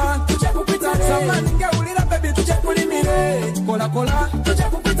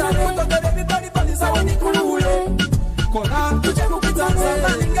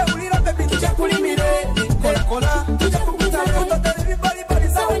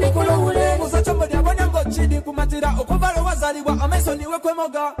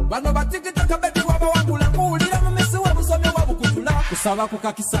 Kusaba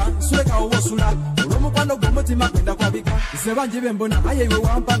kukakisa suleka owosula olw'omukwano gw'omutima gwenda kwabika nze bangi bembona aye iwe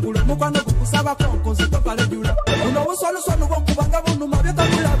wampangula omukwano gukusaba konkonze tokalejula buno obusolusonu bw'okubanga bunuma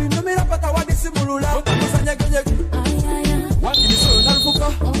byekamula binumira paka wabisimulula otamusanyegeyege wakirisolo nalufuka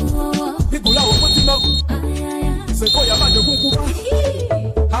bigulawo omutima seko yabadde kunkuba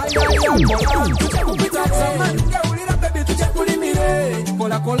tukyekupita samani ngewulira bebi tukyekulimire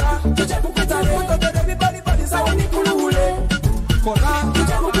kolakola tukyekupita otogere bibalibali sawa nikuluwule kola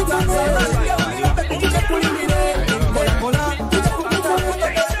tukyekupita samani ngewulira bebi tukyekulimire kolakola tukyekupita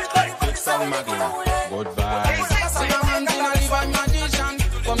otogere bibalibali sawa nikuluwule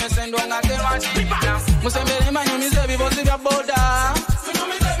musembere manyumize ebibozi bya boda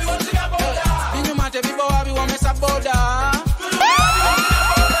binyuma tebibo wabiwomesa boda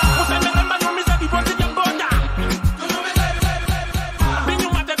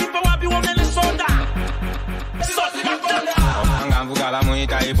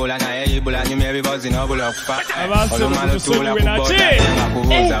Ibula naye ibula nyumya ebibozi n'obula okufa olumala otuula ku boda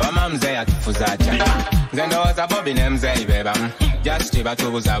ngakubuuza bamamze yatufuza atya nze ndowooza bobi ne muzeeyi be bamu just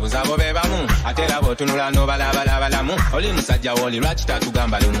batubuzabuza bo be bamu ate era bw'otunula n'obalabalabalamu oli musajja wooli lwaki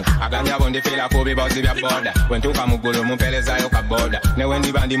tatugamba lumu aganyabo ndifiira ku bibozi bya boda bwe ntuuka mu ggulu mumpeerezaayo ka boda ne we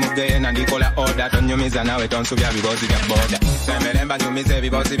ndiba ndi mugeye na ndikola oda tonyumiza nawe tonsubya bibozi bya boda sembere mbanyumiza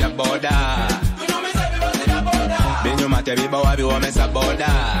ebibozi bya boda binyuma tebibowa biwomesa boda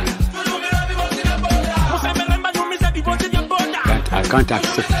I can't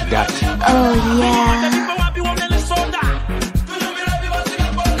accept that. Oh yeah.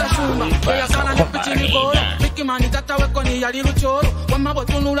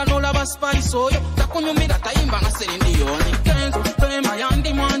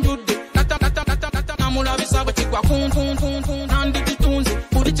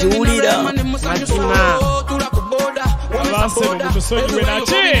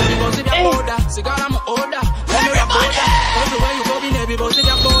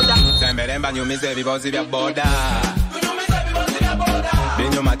 Semberemba nyumize ebibozi bya boda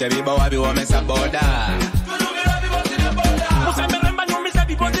binyuma tebibowa biwomesa boda Semberemba nyumize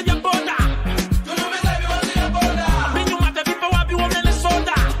ebibozi bya boda binyuma tebibowa biwomesa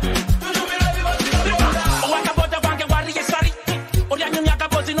soda Waka boda wange wari yesari Oya nyumya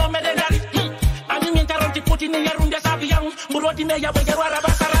kabozi no mededari Anyumya ntaronti puti ni yarunde sabi Guinea, where you are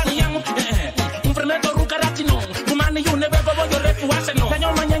about Saranian. Infernetto Rucaratino, Kumani, you never go your rep was no.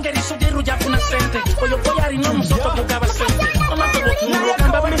 Daniel Mananga is so dear Rujapuna Sente, or your boy are in so to Gava Sente. I'm not the looking at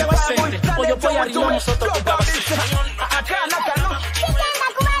Gava Sente, or your boy are in so to Gava Sente.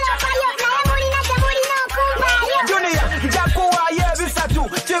 Junior, Jakua, yeah, this are two.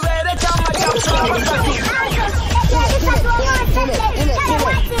 Chivere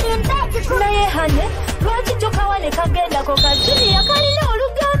naye hane lwaki tokawane kagenda ko ka Junior kalina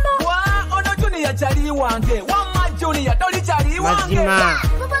olugamba wa ono Junior chali wange wamma Junior toli chali wange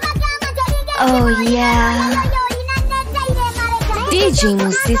Oh yeah, DJ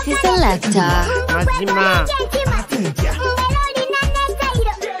Musisi Selector Mazima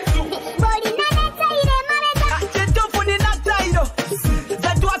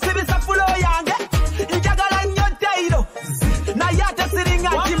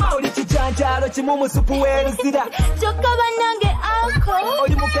Chimumu supu weruzira Choka banange ako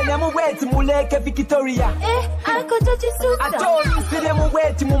Oli mukenya mubweti muleke Victoria ako tochisuka Atoni sire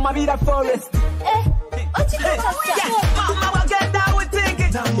mubweti mu Mabira Forest ochikasa Mama wagenda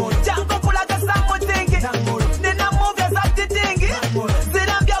utingi Jango kulaga samu tingi Nina movia zati tingi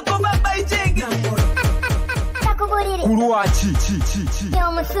Zirambia kuba Beijing Takuburiri Kuruwa chi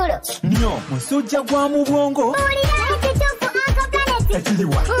Yo musuro Nyo musujja gwa mu bwongo Uli nake tufu ako planeti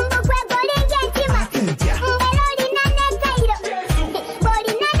Ekiriwa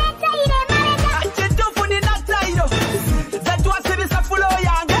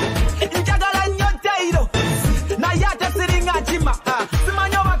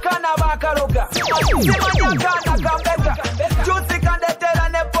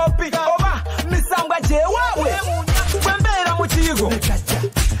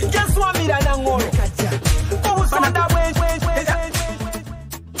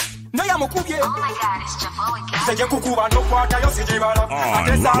kukuba no kwata yo sijibala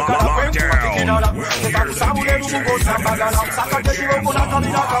atesa kala kwenku kikinala nikakusabule rugo sambagala sakate kiwoko na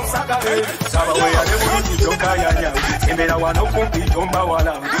kamina kausagale sabawe ya leo kijoka yanya embera wano kumpi tomba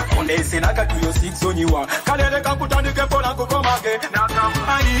wala ondese nakatuyo siksonyiwa kalele kakutandike pona kukomage nakam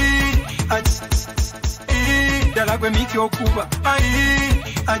ai dalagwe miki okuba ai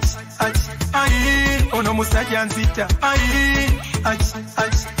ono musajja nzita ai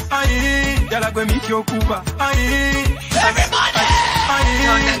dalagwe miki okuba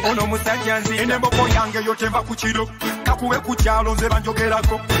ono musajja nzita enemboko yange yotemba ku kiro kakuwe ku kyalo nze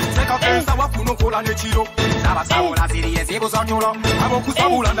banjogerako tekafensa wafuno kola ne kiro nabasawola ziri ezibuzanyola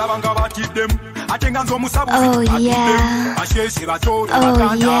abokusabula ndabanga batiddemu ate nga nze omusabuzi basheshe batoro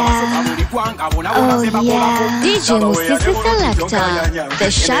bakanda basoka buli gwanga bonabona ze bakolako DJ Musisi Selector,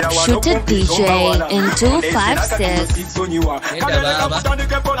 the sharpshooter DJ in 256.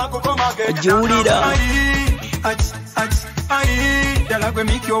 Julida dalagwe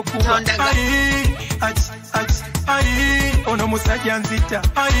miki okuba ono musajja nzita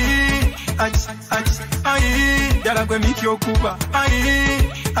dalagwe miki okuba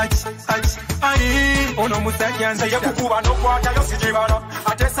ono musajja nzita yakukuba nokwata yo sijibala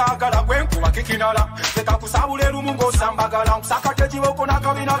ate saagala gwenkuba kikinala tekakusabula erumu ng'osambagala nkusakate kiboko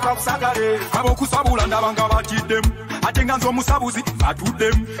n'akabina kakusagale abokusabula ndabanga batiddemu ate nga nze omusabuzi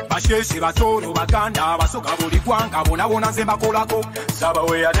batuddemu basheshe batoro baganda abasoga buli gwanga bonabona nze mbakolako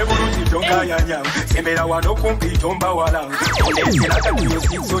sabaweya ne bulungi tongayanya sembera wano kumpi tomba wala ondesinakatuyo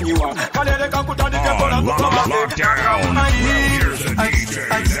sinsonyiwa kaleleka nkutandike kola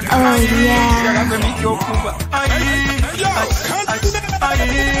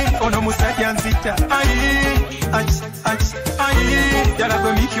ono musajja nzita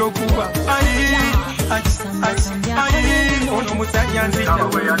dalagwe miki okuba ono musajja nzita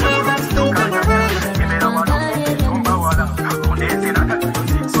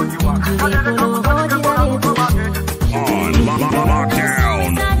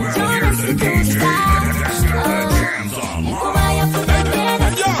Lockdown. Well, here's the DJ that has the jams on lock.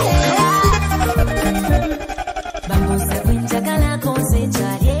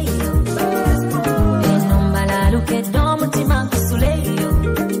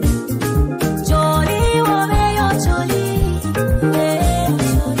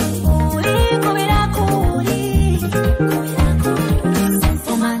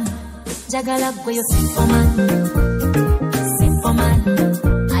 Jagala go yo simple man.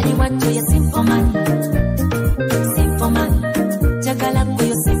 I want to you simple man. Jagala go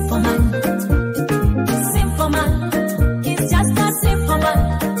yo simple man. He's just a simple man.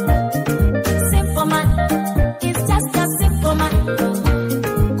 He's just a simple man.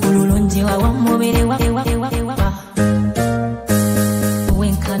 Kululunji wa wamubere wa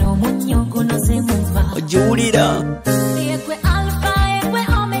wenkano munyo kuno se muva. Julida. Yekwe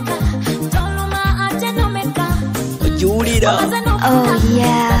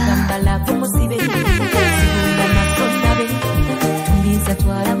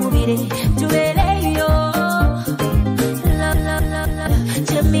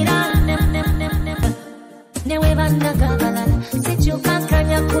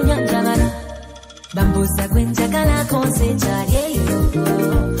Busa gwenjagala konse chaleyo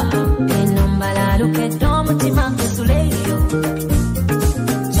Enombala lukedo mutima kusuleyo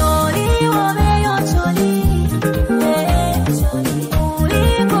Choli wobeyo choli Uli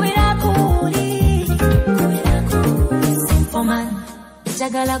kubira kuli Simple man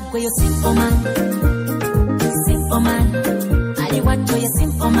Jagala gweyo simple man Simple man Ali wanjo ya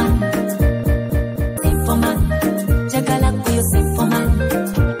simple man Simple man Jagala gweyo simple man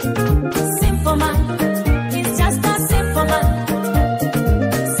Simple man It's just a simple man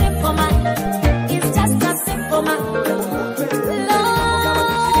Simple man It's just a simple man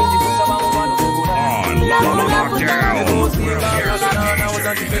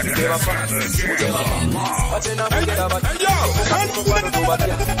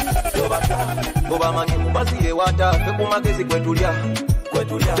Bobamanyi mubasiye wata fekumagezi kwetulya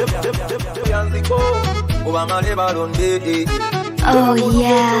yanziko obamale balonde Oh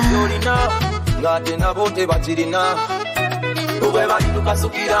yeah. ngate nabo tebakirina ube bali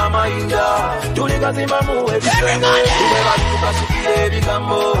tukasukira amayinja tuli gazimamu ebisenge ube bali tukasukira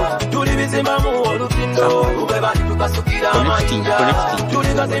ebigambo tuli bizimamu olutindo ube bali tukasukira amayinja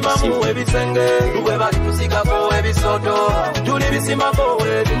tuli gazimamu ebisenge ube bali tusigako ebisoto tuli bisimako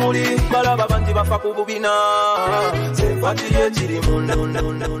ebimuli balaba banti bafa ku bubina zempatiye kiri munda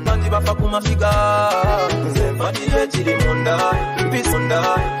banti bafa ku mafiga zempatiye kiri munda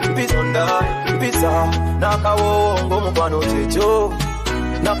mpisa nakawo ng'omukwano kyekyo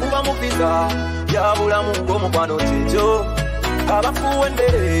nakuba mupiza byabulamu ng'omukwano kyekyo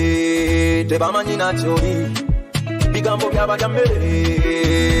abafuwendere tebamanyi nakyoli bigambo byabajja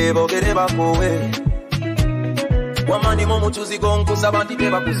mmere boogere bakowe wamandimu omucuzi gonkusaba nti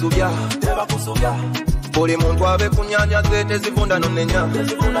tebakusubya buli muntu abe ku nyanja ze tezivunda nonenya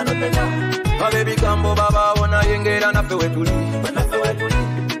ab'ebigambo babaawo naye ng'era naffe wetuli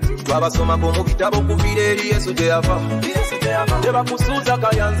twabasoma mu bitabo kuviira eri Yesu gye yava tebakusuuza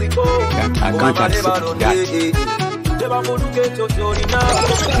kayanziko obamale balonde tebakuluka ekyo kyolina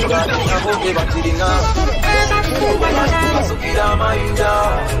nabo tebakirina tukasukira amayinja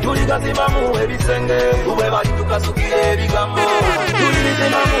tuli gazimamu ebisenge ube bali tukasukira ebigambo tuli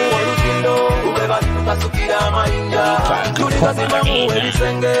bizimamu olutindo ube bali tukasukira amayinja tuli gazimamu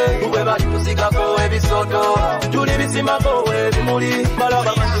ebisenge ube bali tusigako ebisoto tuli bisimako ebimuli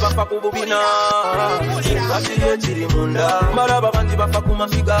balaba banti bafa ku bubina empatiye ekiri munda balaba banti bafa ku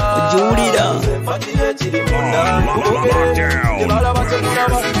mafiga juulira empatiye ekiri munda tebalaba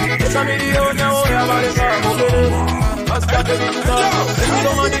tekulaba esamiliyoni awo yabaleka mugere basitake bituga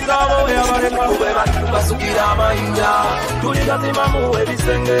ebisomanikabo yabaleka ube bali tukasukira amayinja tuli gazimamu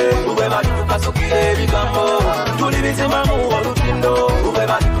ebisenge ube bali tukasukira ebigambo tuli bizimamu olutindo ube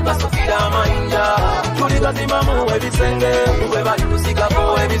bali tukasukira amayinja tuli gazimamu ebisenge ube bali tusigako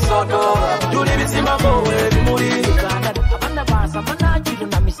ebisoto tuli bisimako ebimuli abana basa manajiro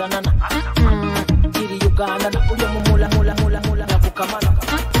na misanana kiri Uganda na ulyo mumula na kukamana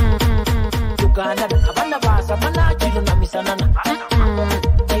Uganda abana basa manajiro na misanana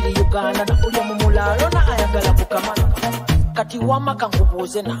kiri Uganda na ulyo mumula lona ayagala kukamana kati wamaka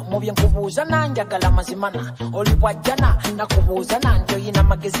nkubuuze na mubye nkubuuza nanjagala mazimana olibwajjana nakubuuza nanjoyina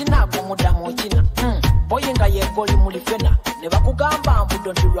magezi nago mudamu okina boyinga yegoli mulifena ne bakugamba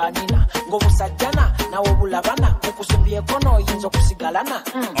mbudo ntilwanina ng'obusajjana nawe obulabana kukusumbyeko n'oyinza okusigalana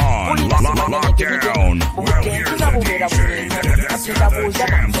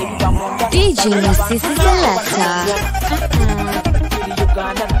DJ MUSISI Selector.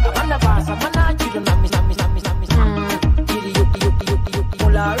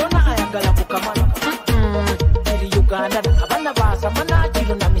 mulaalona ayagala kukamana eri Uganda abana basa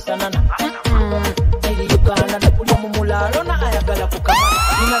manajiro na misanana eri Uganda buli mumulaalona ayagala kukamana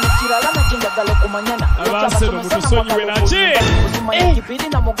nina nikirala nakinjagala kumanyana abasero mutusonyiwe naki kipindi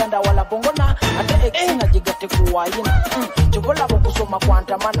na muganda wala bongona ate exina jigate kuwayina chobola bokusoma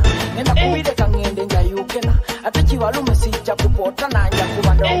kwantamana nenda kubireka ngende nja yukena ate kiwalume sijja kupota nanja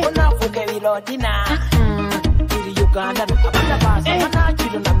kuba ndongona fuke bilodina eri Uganda abana basa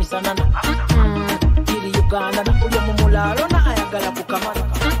manajiro na misanana eri Uganda uli mumulaalona ayagala kukamana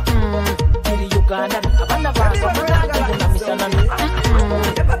eri Uganda abana basa manajiro na misanana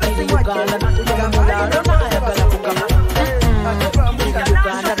eri Uganda uli mumulaalona ayagala kukamana eri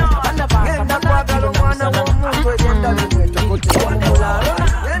Uganda abana basa manajiro na misanana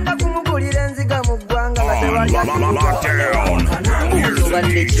yenda kumugulira enziga mu ggwanga nga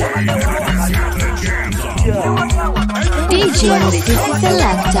DJ DJ MUSISI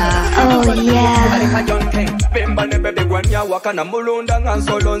Selector. Oh yeah. Bimba ne baby gwanya wakana mulunda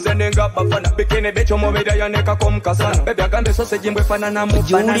ngansolo nze nenga bafana bikini becho mobeda yaneka komkasana baby agambe sausage mbwe fana na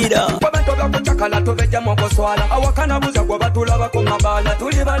mubana kwabantu bakuchakala tobeja mokoswala awakana buza kwa batula bakomabala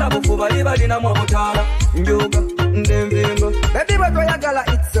tulibala bufuba libalina mu butala njuga ndemvingo baby batwayagala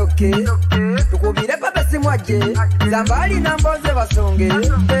it's okay tukubire papa simwaje zambali na mboze basonge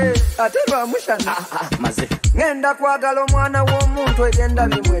ate bamushana maze ngenda kwagala omwana w'omuntu egenda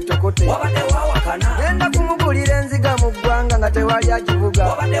bimwetokote wabade wawakana ngenda kumugulira enziga mu ggwanga nga tewali agivuga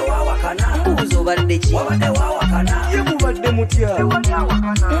wabade wawakana mbuuza obadde ki wabade wawakana ye mubadde mutya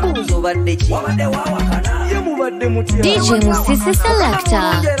mbuuza obadde ki wabade wawakana ye mubadde mutya DJ MUSISI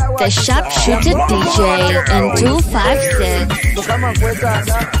Selector, the sharpshooter DJ in 256. mukama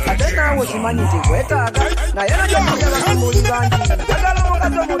kwetaaga ate naawe kimanyi tekwetaaga naye nayebakumulira nti jagala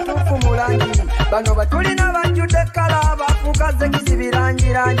mukazi omutuufu mu langi bano batulina bajjudde kala bafuukaze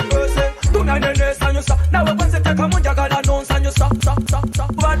kisibirangirangi tunanenesanyusa nawe kwenzetekamu njagala nonsanyusa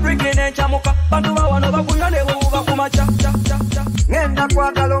badriki nenkyamuka bantu bawano bakunywa newebuba kumaca ngenda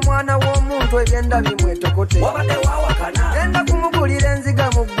kwagala omwana w'omuntu egenda bimwetokote wabadde wawakana ngenda kumugulira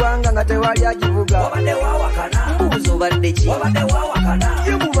enziga mu ggwanga nga tewali agivuga wabadde wawakana mbuuza obadde ki wabadde wawakana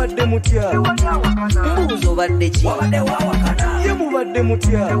ye mubadde mutya mbuuza obadde ki wabadde wawakana ye mubadde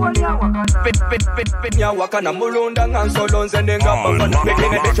mutya nyawakana mulunda nga nsolo nze nenga bafana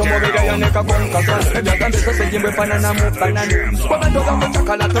bekenede kyomubira yaneka komukasana ebyagambe sausage mbwe fanana mu banani kwabantoga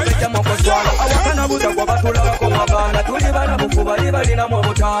kucakala tobeja mokoswala awakana buza kwa batula bakomabala tulibala bufuba libalina mu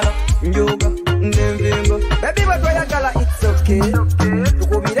butala njuga ndemvingo baby batwayagala it's okay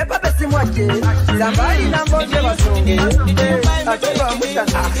tukubire papa simwaje zambali na mboze basonge ate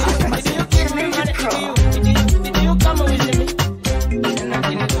bamushana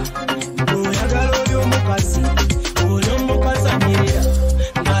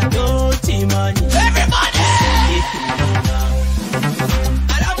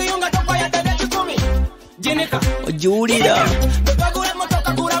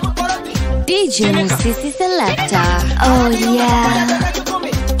DJ MUSISI Selector. Oh yeah.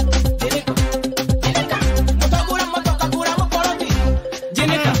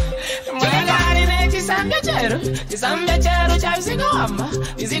 Kisambia chero cha visigo wamba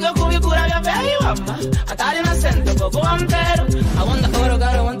visigo kubikura vya pei wamba atari na sento gogo wambero awonda oro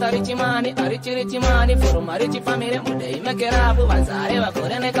garo wanta richi mani forma richi famire mude imekerabu banzare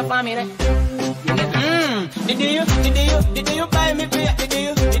bakorene ka famire did you buy me beer did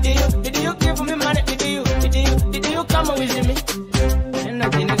you give me money did you come with me and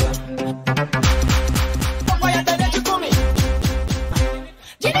nothing papa ya tada chukumi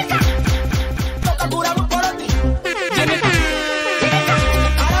jinika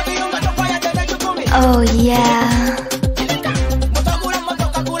Oh yeah.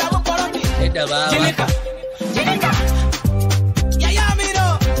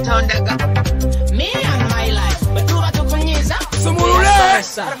 Me and my life, but you are to kunyiza.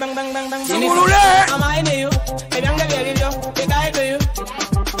 Am I in you? Maybe I'm gonna give you. The guy to you.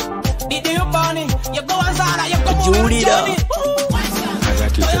 Did you bunny? You go and Zara, you go Judy.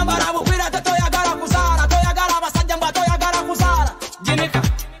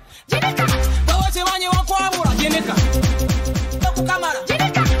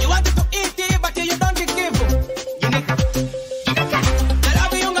 You wanted to eat it, but you don't give.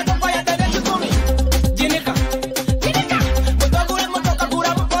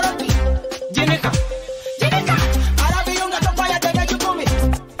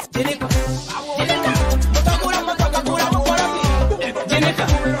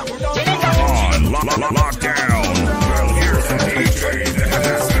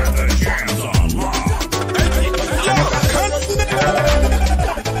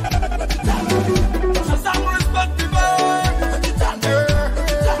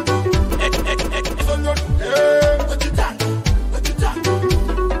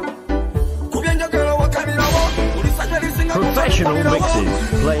 Professional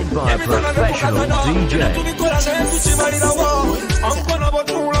mixes played by a professional DJ.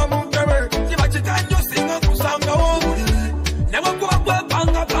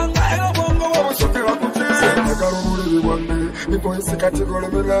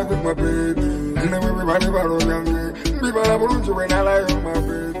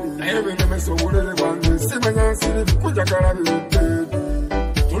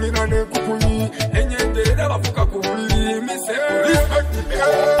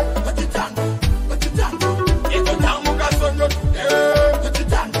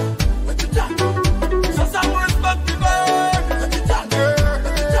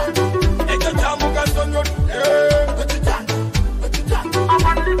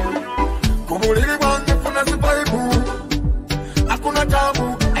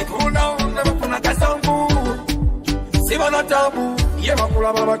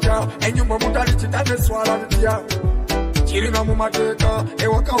 watya enyumba mutali kitave swala bitya kirina mu mateeka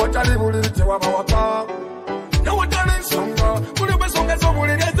ewaka watali buliri tewaba waka nawatali ensonga buli bwesonga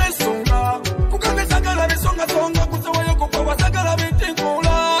z'obuliri ez'ensonga kukange sagala bisonga songa kusoboye kukoba sagala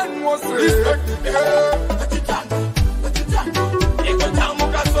bitinkula nwose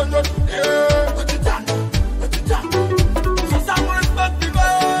ekotambukasonyo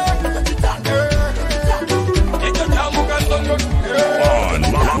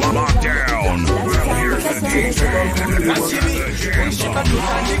Lockdown. Well, here's the DJ.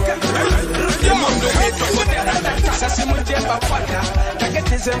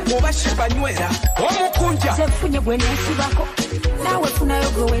 Sefunye gwe nesibako nawe funayo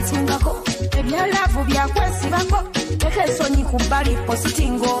gwe wetungako ebyalavu byakwesibako teka esonyi ku bbali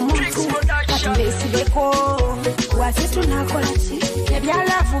positinga omuntu katulesibeko wasi tunakola ki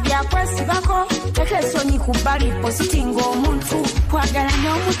ebyalavu byakwesibako teka esonyi ku bbali positinga omuntu kwagala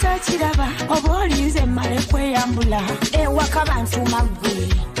n'omutakiraba oba olinze mmale kweyambula ewaka bantu maggwe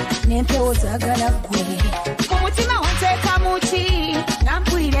n'empewo zaagala ggwe mu mutima wanteeka muki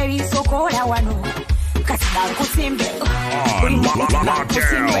nampulira ebisokola wano kasika nkusimbe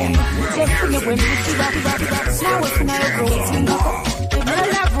sefunye gwe nisiba nawe funayo gwewetungako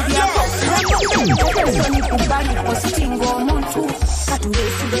ebyalavu byakwesibako kubbali positinga omuntu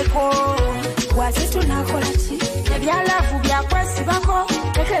katulesibeko wasi tunakola ki ebyalavu byakwesibako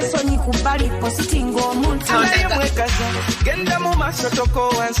teka esonyi ku bbali positinga omuntu naye mwekaza genda mu maaso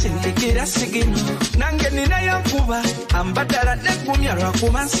tokowa nsindikira sigino nange ninayo nkuba ambadala negumya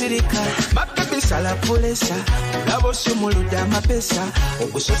lwakuba nsirika bakabisala pulesa olaba osumuludde amapesa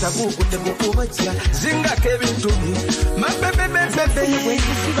ogusoza guugudde gukubajja zingako ebintu byo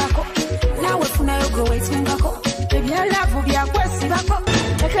mabebebebebebesibako nawe funayo gwe wetungako ebyalavu byakwesibako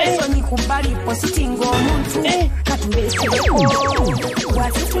teka esonyi ku bbali positinga omuntu katulesibeko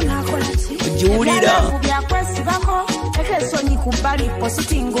wasi tunakola ki ebyalavu byakwesibako teka esonyi ku bbali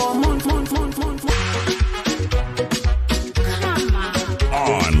positinga omuntu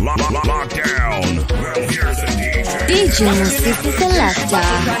On lockdown. Well, here's the DJ. DJ Musisi Selector.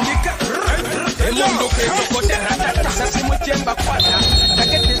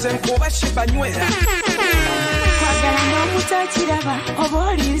 kwagala n'omutakiraba oba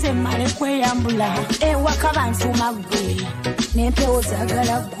olinze mmale kweyambula ewaka bantu maggwe n'empewo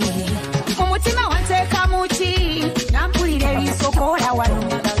zaagala ggwe mu mutima wanteeka muki nampulira ebisokola wano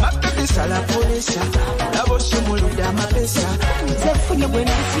bakabisala pulesa olaba osumuludde amapesa sefunye gwe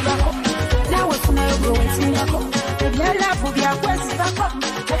nesibako nawe funayo gwe wetungako ebyalavu byakwesibako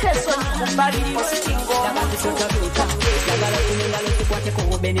teka esonyi ku bbali positinga omuntu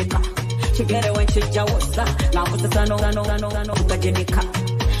Chigere when chija wosa na kutsa no ukajenika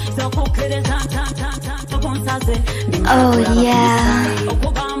so kukereza tanta konsaze Oh yeah.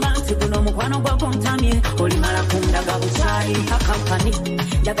 okugamba tikuno mukwano gwa kontamye olimala kundaga busayi akampani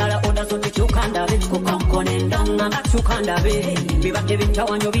jagala oda zo chukanda biko kankone ndanga chukanda be bibadde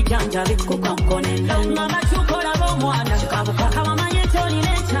bitawanyo bijanja biko kankone ndanga chukola bo mwana chikabuka kama manyetoni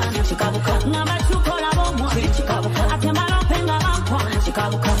nechana chikabuka ngamba chukola bo mwana chikabuka atemala penga bankwa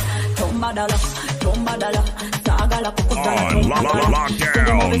chikabuka tombadala sagala kukutala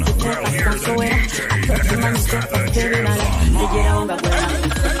lockdown. Well, here's the DJ.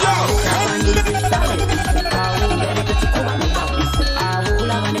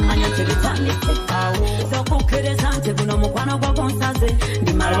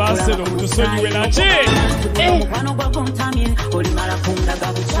 Abasero mutusonyiwe naki mukwano gwa kontamye olimala kundaga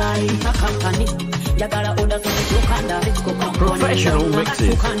bukyali akampani jagala oda z'omutukanda Professional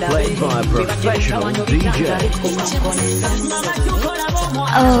mixes played by a professional DJ.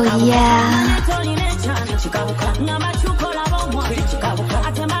 Oh yeah.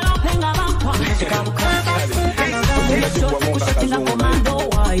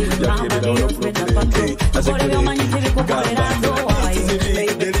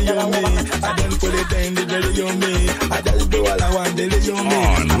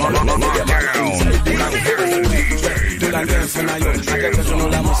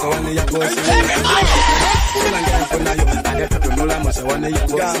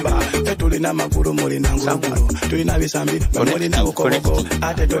 Tulina magulu mulina ngulu tulina bisambi mulina bukoboko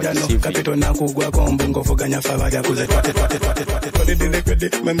ate tolyano kapito nakugwako mbungofuganya fabaja kuze twate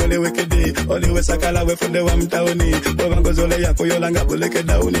memulewekede oliwe sakala wefunde wa mtaoni bwebangozole yakuyola nga buleke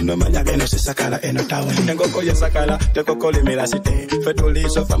dauni nomanyaga eno sisakala eno tauni engoko yesakala tekokolimira site fe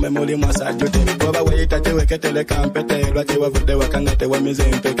tulisofa memuli mwasajute bwoba weyita teweketele kampete lwaki wavudde wakangate wamize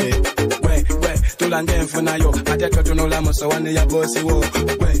mpeke we tulange enfunayo ate totunula musowani ya bosi wo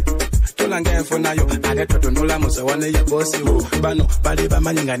we tulange mfuna yo ate tutunula musewane ya bosi wo bano bali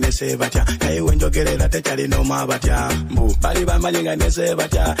bamanyinga nese batya naye wenjogerera techali no mabatya mbu bali bamanyinga nese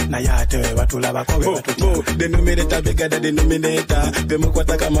batya na yate batula bakobe batutya denominator bigada denominator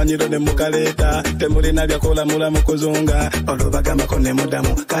temukwata kamanyiro ne mukaleta temuli na byakola mula mukuzunga olubagama kone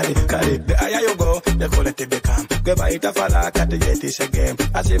mudamu kale the ayayogo the quality become gwe itafala kati yeti game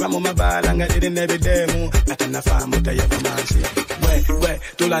asiba mu mabala ngaliri nebidemu atana famu tayefa mansi we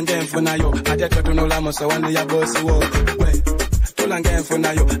tulange mfuna yo ate tutunula musewane ya bosi wo we tulange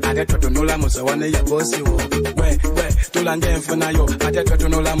mfuna yo ate tutunula musewane ya bosi wo we tulange mfuna yo ate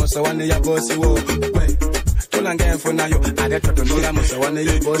tutunula musewane ya bosi wo we tulange mfuna yo ate tutunula musewane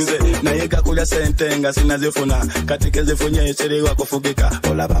ya bosi na yega kulya sentenga sinazifuna katike zifunye siri wa kufugika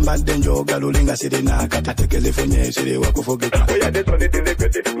ola bambande njoga lulinga sirina katike zifunye siri wa kufugika oya de tole de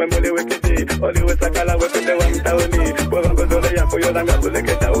kete memole wekiti oli wesakala wekete wa mtaoni bwango dole yako yolanga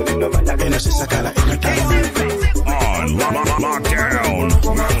kuleke tauni no manya ina sisakala ina tauni on lockdown.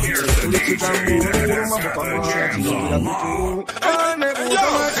 Here's the DJ that has got the jams on lock.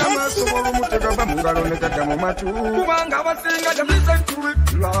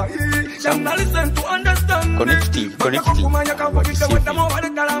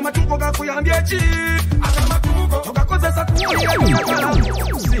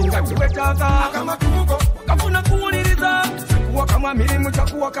 Wakama mirimu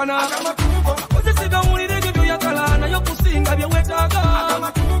chakuwakana kozesiga mulirege byoyagala nayo kusinga byewetaaga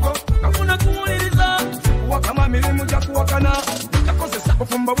kafuna kuwuliriza wakama mirimu chakuwakana kakozesa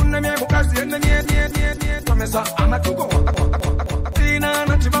bufumba bunnemye bukazi ennemye tomesa amatugo tina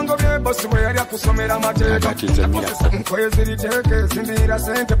nakibango byebosi bwe yali akusomera amateeka nkoye ziriteeke zindira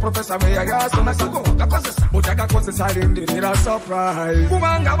sente profesa bwe yali asoma sigo kakozesa utagakozesa lindirira surprise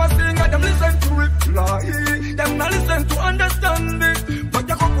kubanga abasinga them listen to reply them not listen to understand it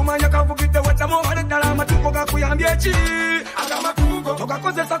bajjako kumanya kavugidde weddamu waleddala amatugo gakuyambye ki agamakugo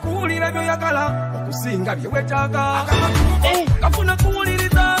togakozesa kuwulira byoyagala okusinga byewetaaga kafuna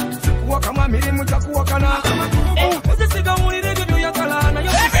kuwuliriza sikuwakama mirimu kyakuwakana kozesiga wulire ebyo byoyagala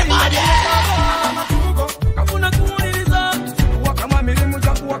nayo kafuna kuwuliriza sikuwakama mirimu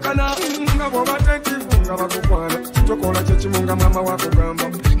kyakuwakana nga bw'obatekivu nga bakukwana kitokola kyekimu nga mama wakugamba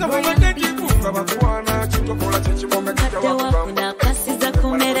nga bw'obatekivu nga bakukwana kitokola kyekimu nga kijja wakugamba kasiza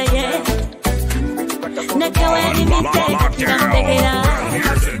kumereye nekaweli miteka kiramutegera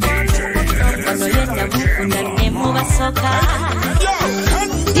ono yenda mukunda nemu basoka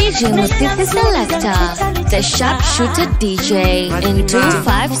DJ Musisi Selector, the sharpshooter DJ in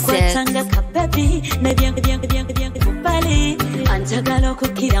 256.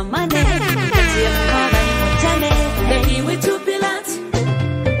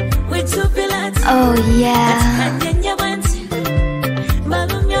 Oh yeah.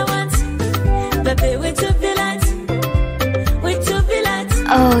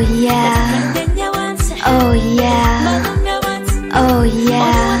 Oh yeah. Oh yeah. Oh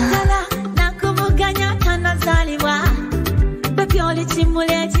yeah.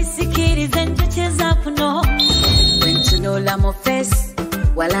 Wentunola mu face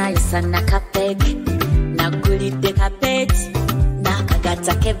walayisa nakapeke nagulidde kapeti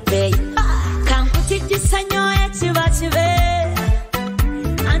nakagata kebbeyi kankutijjisa nnyo ekiba kibe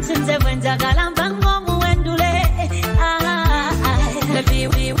anti nze bwe njagala mba ng'omuwendule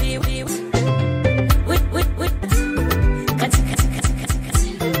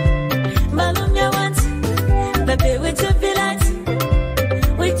balumya wanti baby we to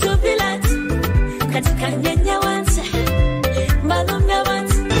be light katika nyanya wanti balumya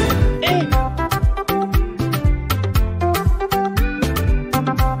wanti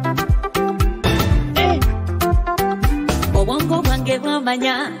obwongo bwange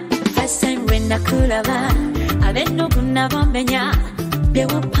bwamanya first time when nakulaba abennugu nabomenya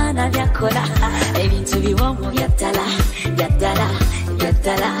byewopana byakola ebintu biwomu byaddala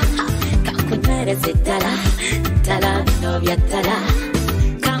kankunywereze ddala bino byaddala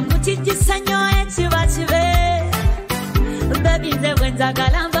kankutijjisa nnyo ekiba kibe baby nze bwe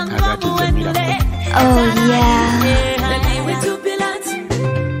njagala mba ng'omuwendule Oh yeah. baby we to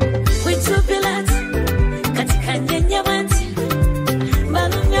be light katika nyenya wanti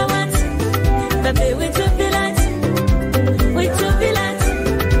balumya wanti baby we to be light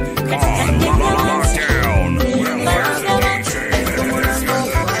katika nyenya wanti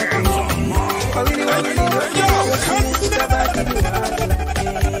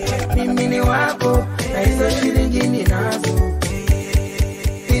mimi wako na hizo shilingi ninazo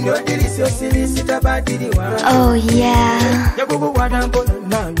ndio dilisio silisi tabadili wa Oh yeah. yabubu wadambo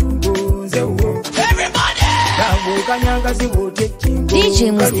na lunguze wo everybody DJ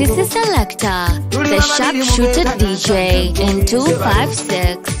Musisi Selector, the sharpshooter DJ in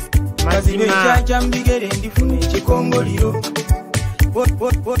 256. Mazima mbigere ndifune chikongoliro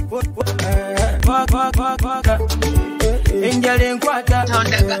enjale nkwata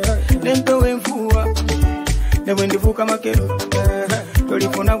nempewe mfuwa nebwe ndifuka makero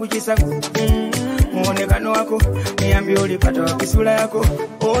tolifuna kuchisaku muonekano wako niambi ulipata wakisula yako.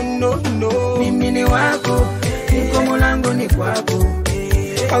 Oh no no, mimi ni wako, nikomo langu ni kwako.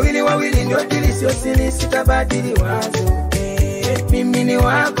 Wawili ndio dilisio sini sitabadili wazo. Mimi ni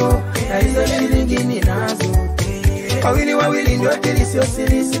wako, na hizo shilingi ninazo. Wawili ndio dilisio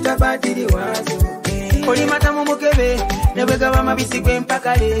sini sitabadili wazo. Olimata mu mukebe, nebwega bamabisi gwe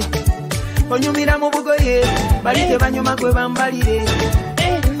mpakale. Onyumira mu bugoye, balite banyuma gwe bambalire.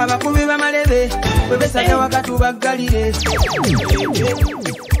 Abakubi bamalebe, kwebesanya wakati bagalire.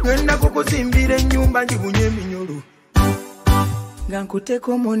 Ngenda kukusimbira ennyumba njibunye eminyolo. Nga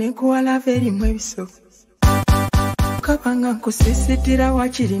nkuteko mone nkuwala veri mwe biso. Kabanga nkusisitira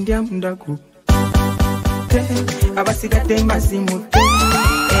wakiri ndya mundaku. Abasigadde mazimute.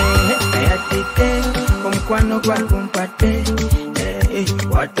 Ayatite, omukwano gwakumpate.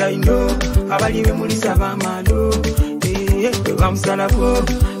 What I know, abaliwe mulisa bamalo. Bamusalako,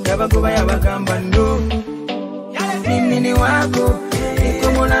 yabagoba yabagamba no. Mimi ni wako,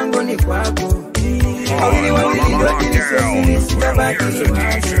 nikomo langu ni kwako. Wawili ndio dilisio sini sitabadili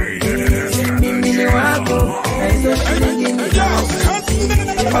wazo. Mimi ni wako, na hizo shilingi ninazo.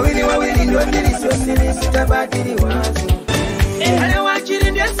 Wawili ndio dilisio sini sitabadili wazo. Ale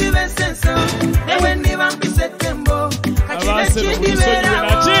wachiri ndiye sibe senso, ewe ni vampise tembo. Kachile chindi vera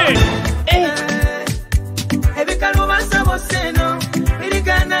ebikalu basabo seno,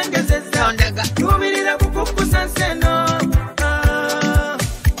 birigana ngezeza. Tubirira kukukusa seno.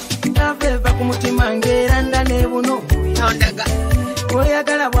 Naveva kumutima ngera ndane buno.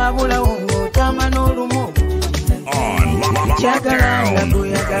 Oyagala bwabula wongo tama n'olumu. Kyagala nga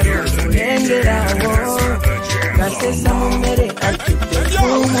kuyagala nengerawo. Gasesa mu mmere atudde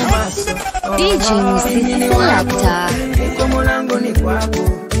mu maaso. DJ Musisi Selector. Nikomo langu ni kwako.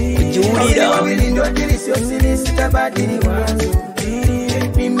 Wawili ndio dilisio sini sitabadili wazo.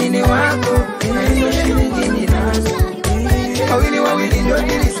 Mimi ni wako, na hizo shilingi ninazo. Wawili ndio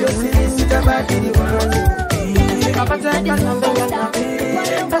dilisio sini sitabadili wazo. Kapata kasambela,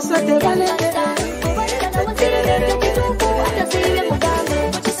 pasate vale.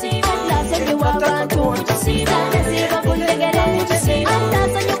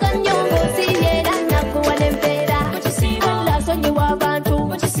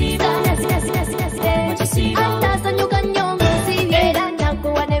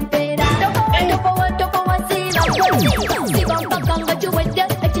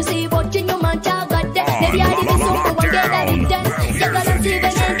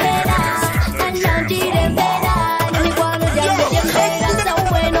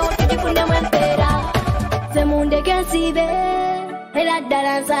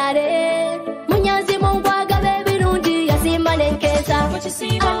 Munyazi Mungu agabe birungi yasimba nenkesa.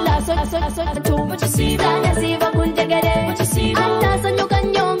 Allah sana siva kuntegere. Allah sonyuka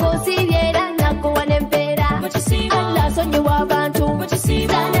nyongo sibyera nakuwa nempera. Allah sonyiwa abantu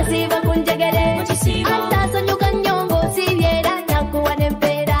sana siva kuntegere. Allah sonyuka nyongo sibyera nakuwa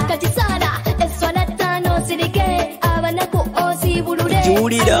nempera. Kati sana eswala tano sirike abanaku osibulure.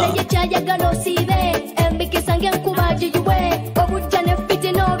 Yechayagalo sibe embikisa ngenkuba jijuwe. Obujane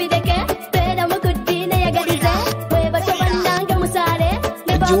fiti no bideke. Pera mukudine yagalize. Weba chobananga musare.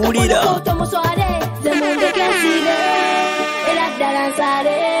 Julira musware. Zemunde kesibe. Era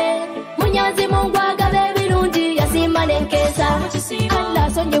daransare. Munyazi Mungu agabe birungi yasimba nenkesa. Allah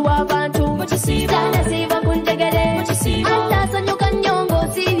sonyiwa abantu sana siva kuntegere. Allah sonyuka nyongo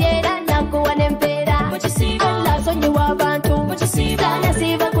sibyera nakuwa nempera. Allah sonyiwa abantu sana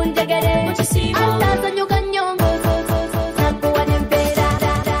siva kuntegere. Allah sonyuka nyongo nakuwa nempera.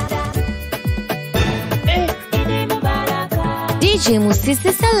 DJ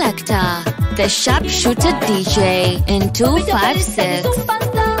Musisi Selector, the sharpshooter DJ in 256.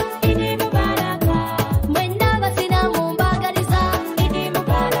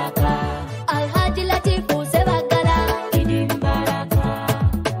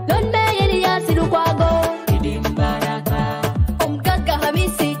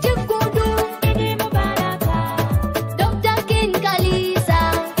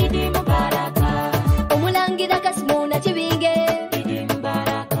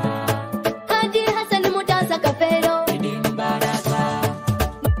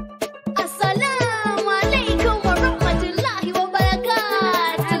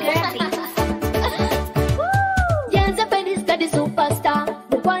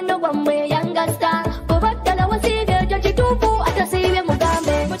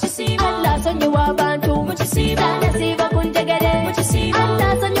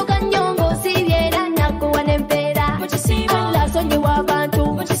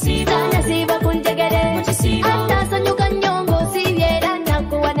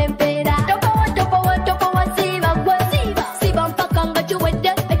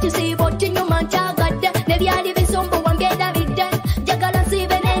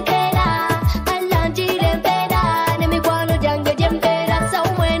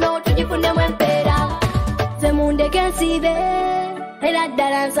 sibe era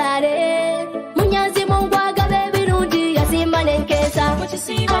dalansare munyazi mungwaga bebirundi yasimane nkesa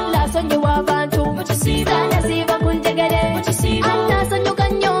Allah sonye wabantu sana siba kunjegere Allah sonye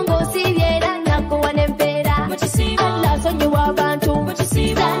kanyongo sibyera nakuwa nempera Allah sonye wabantu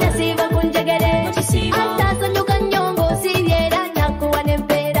sana siba kunjegere Allah sonye kanyongo sibyera nakuwa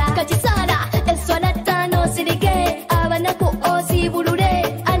nempera kachisara eswala tano sirike abanaku osibulure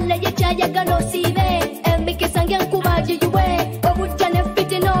Allah yechayaga no sibe embikisange nkubaji yuwe obutane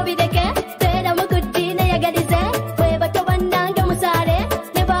fiti no bideke tera mugudine yagadize we batobandanga musare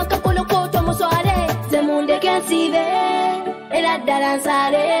ne bakakulokoto musware zemundeke sibe era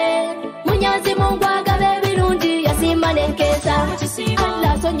dalansare munyazi mungwaga bebirundi yasimane nkesa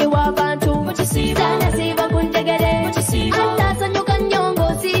Allah sonye wabantu sana siba kunjegere Allah sonye kanyongo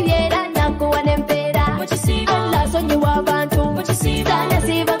sibyera nakuwa nempera Allah sonye wabantu sana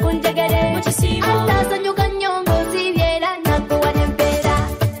siba kunjegere Allah sonye kanyongo sibyera nakuwa nempera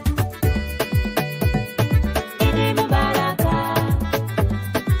Idi mubaraka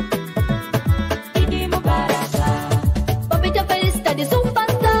Idi mubaraka Popita felista di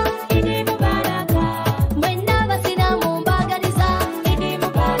superstar Idi mubaraka Mwenda basina mumbagariza Idi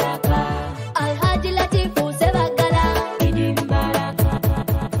mubaraka Alhaji Latifu Sebagala Idi mubaraka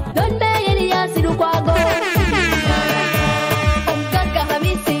Don Meyeri Yasiru Kwago Omkaka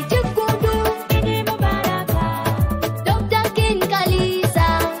Hamisi Chikundu Idi mubaraka Dr. King Kalisa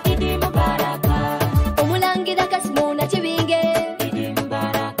Idi mubaraka Omulangira Kasimuna Chibinge Idi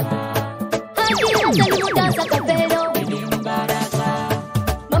mubaraka Haji Hassan Mudasa Kapero Idi mubaraka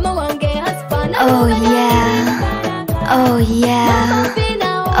Mama wange Haspana Oh yeah. Oh yeah.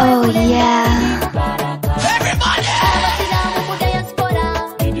 Oh yeah. Abasilamu mu diaspora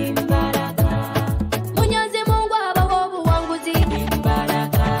Idi mubaraka Munyazi Mungu abaho obuwanguzi Idi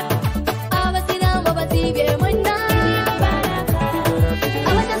mubaraka Abasilamu basibye mwenda Idi mubaraka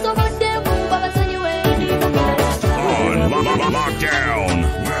Abatasobodde Mungu abasonyiwe Idi mubaraka On lockdown.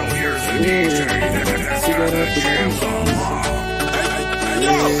 Well, here's the DJ that got the jams on lock.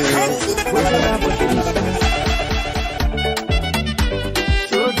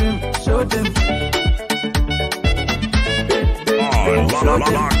 Show them. On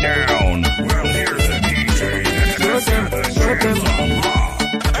lockdown. Well, here's the DJ that got the jams on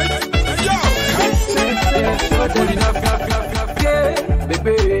lock.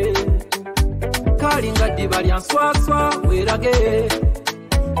 Bebe kalinga diba lya nswaswa werage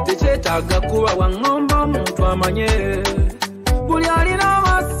tekyetaaga kuba waŋŋomba omuntu amanye buli alina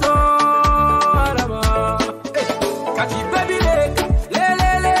amaso alaba kati bebireka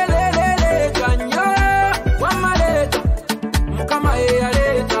leleleleleleka nnyo wamaleeta mukama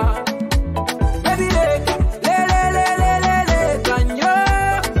yeyaleeta bebireka leleleleleleka nnyo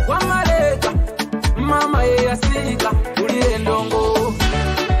wamaleeta mama yeyasiika buli endongo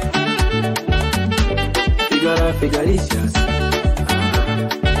Figaricious.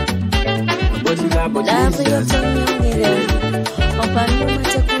 Love your tonyongera opanyuma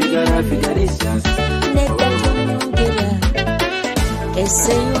tekuyira Figaricious. nedda tonyongera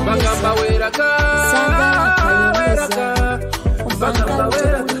eseyo Bagamba weraka sagala kayongeza Bagamba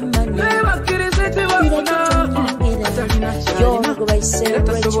weraka Nebakkiriza tebafuna yona gwe bayiseewo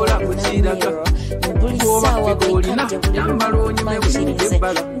tasobola kukiraga buli ssaawa buli kante buli yambala onyume lumanjirize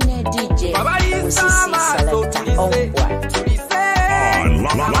ne DJ Babayisa amaaso tulize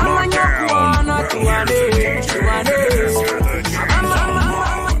On lockdown. Well, here's the DJ that got the jams on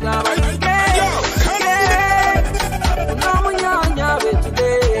lock. Nomunyanya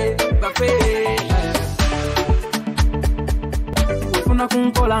betude bafe Ufuna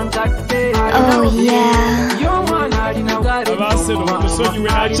kunkola nkadde Oh yeah. Y'omwana alina ugale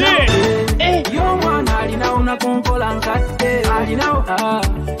Y'omwana alina unakunkola nkadde alinawo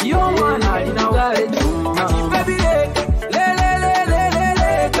Y'omwana alina ugale Kati bebireka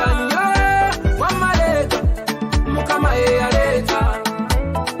leleleleleleka nnyo wamaleeta mukama yeyaleeta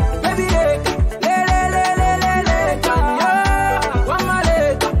bebireka leleleleleleka nnyo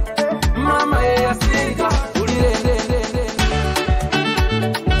wamaleeta mama yeyasiika ulirendendende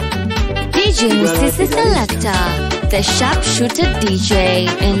DJ Musisi Selector, the sharpshooter DJ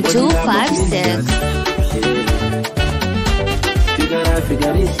in 256.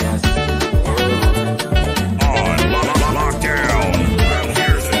 Figaricious. On lockdown. Well,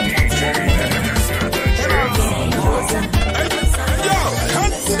 here's the DJ that got the jams on lock.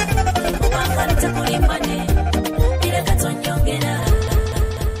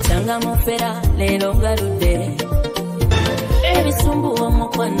 Tanga mufera lero ngaludde ebisumbuwa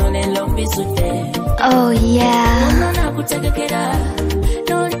mukwano lero mbisudde Oh yeah. Mwana kutegekera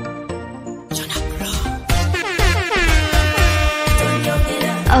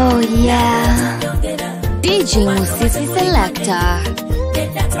yeah. DJ Musisi Selector.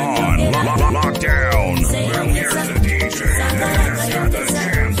 On lockdown. Well, here's the DJ that's got the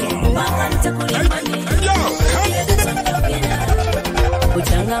jams on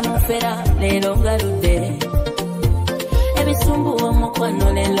Kuchanga mufera lelo galude ebisumbu omukwano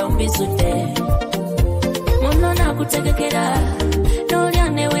lelo mbisude muno nakutegekera nolya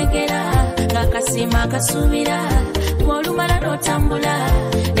newegera kakasima kasubira olumala notambula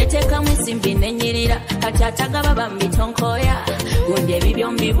neteka mwisimbi nenyirira kati atagaba bambitonkoya gundi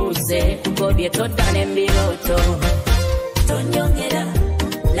ebibyo mbibuze kugobye todda nembiroto tonyongera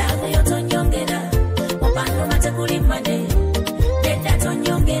lavu yo tonyongera opando mate kulimane deda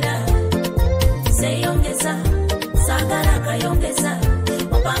tonyongera seyongeza sagala kayongeza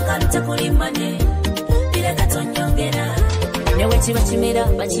opanga lute kulimane direka tonyongera newe chiba chimera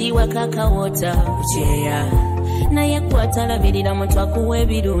bachiwa kakawota kucheya naye kwatalabirira muntu akuwe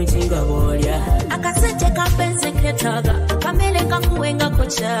birungi nga bolya akasente kapenze ketaga kamere kakuwenga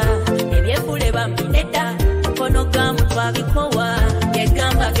kocha ebyebule bambi nedda kono gamu twabikowa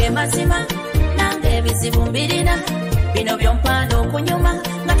yegamba ge mazima nange ebizibu mbirina bino byompano okunyuma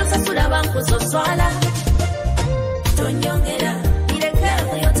nga tosasula bankuzo swala tonyongera direka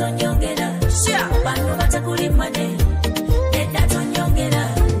yo tonyongera bano batakulimane nedda tonyongera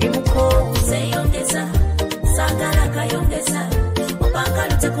ndimuko seyongeza sagala kayongeza opanga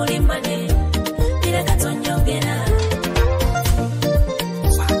lute kulimane direka tonyongera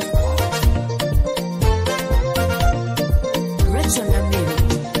Rachel na mimi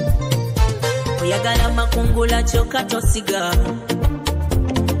oyagala makungula choka tosiga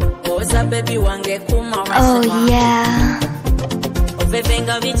oza baby wange kuma Oh yeah.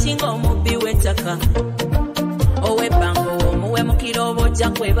 ovevenga vichinga omubi wetaka owe bango omuwe mukirobo ja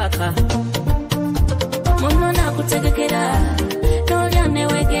kwebaka muno nakutegekera nolya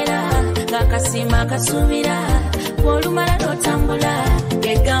newegera kakasima kasubira olumala notambula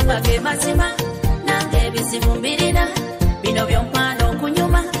gegamba ge mazima nange ebizibu mbirina bino byompano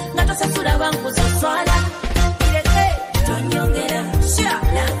okunyuma nga tosasula bankuzo swala direke tonyongera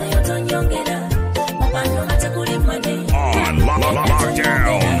nange yo tonyongera mupano matekulimane on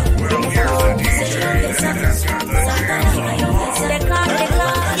lockdown. Well, here's the DJ that's got the jams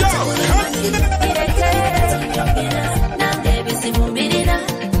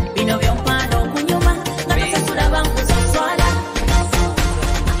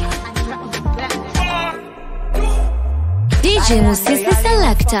DJ Musisi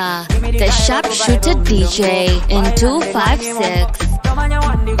Selector, the sharpshooter DJ in 256.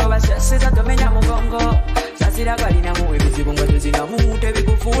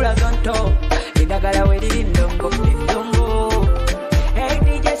 Hey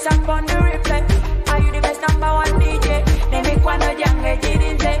DJ, some on the replay. Are you the best number one DJ? They make one of young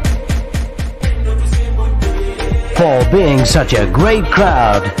For being such a great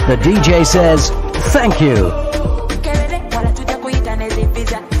crowd, the DJ says, thank you.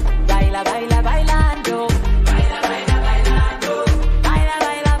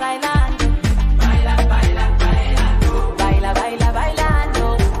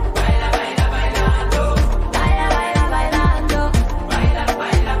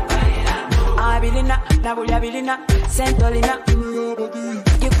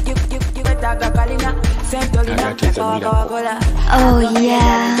 Sentolina, oh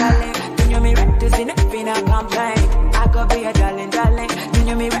yeah. You me right to see nothing I complain. I could be a darling, darling.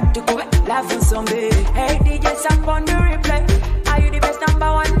 You me right to go laugh on some baby. Hey DJ, some on the replay. Are you the best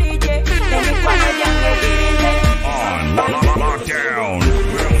number one DJ? Let me find a young lady. on lockdown.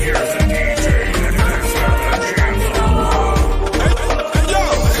 Well, here's the DJ that's got the jams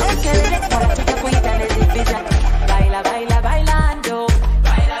Baila, baila, bailando.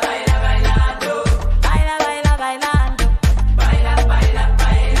 Baila, baila, bailando. Baila, baila, bailando. Baila, baila,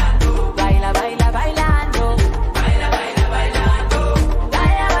 bailando. Baila, baila, bailando. Baila, baila, bailando.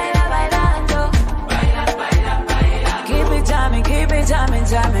 Baila, baila, bailando. Baila, baila, bailando. Keep it jamming, jamming,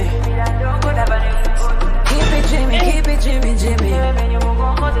 jamming. Keep it dreaming, dreaming, dreaming.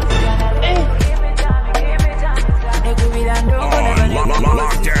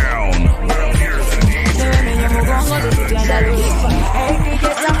 lockdown. Well, here's the DJ that's got the jams Hey DJ,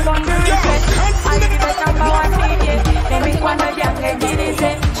 some on the replay. Are you the best number one DJ? Let me find a young lady.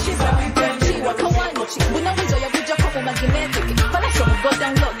 She's a big girl. She walk a one. We know we enjoy a good job of magnetic. But I show go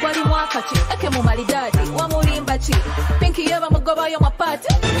down low. Body walk at you. I came on my daddy. One more in bachi. Pinky, you ever go by your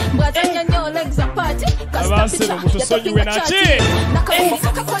party? But then your legs are party.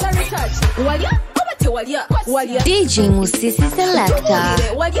 DJ Musisi Selector.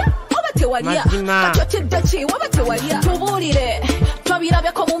 Tubulire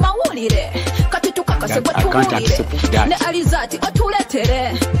twabirabeko mu mawulire kati tukakase gwe tubulire ne alizati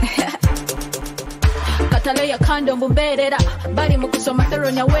otuletere katale ya kando mbumberera bali mu kusoma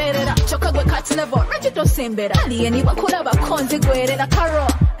thero nyawerera choka gwe kat level regito simbera aliyeni bakula bakonzi gwerera karo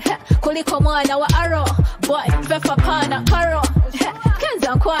kuliko mwana wa aro boy vefa pana karo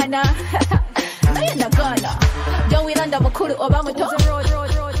kenza nkwana naye nagana jawiranda mukulu oba muto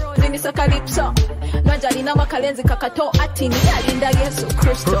Vinisa Calypso Najalina makalenzi kakato ati ni yalinda Yesu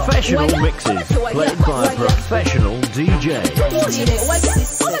Kristo. Professional mixes played by professional DJ. Tubulire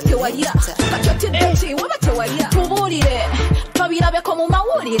wajya katotideki wabatewalya tubulire twabirabeko mu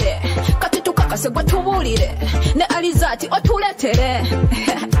mawulire kati tukakase gwe tubulire ne alizati otuletere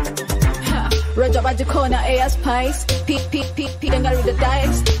Roger Badikona, Air Spice, P, Dengar with the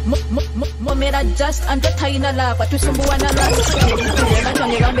dice. Momera just and the Taina lava to Sumbuana lava.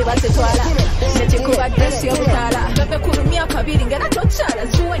 Tony Rambe Basetwala, Netikuba Desio Tala, the Kurumia Kabiri, and I don't chala,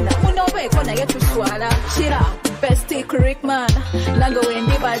 Suena, Munobe, Kona Yetu Swala, Shira, Bestie, Rickman, Lango and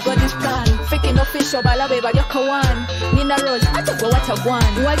Diva, God's plan, Faking official Balabe by Yakawan, Nina Rose, I took what I want.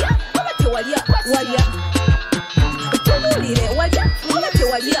 Walia, Walia, Walia.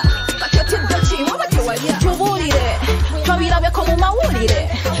 Tubulire twabirabeko mu mawulire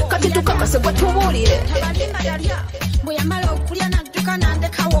kati tukakase gwe tubulire bweyamala okulya nadduka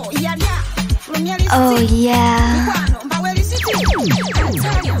nandekawo yalya Oh yeah.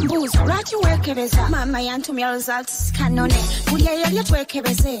 mbuuzo lwaki weekebeza maama yantumya results kanone buli eyalya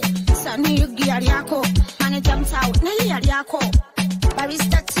twekebeze saniyugi yalyako maneja mutawe naye yalyako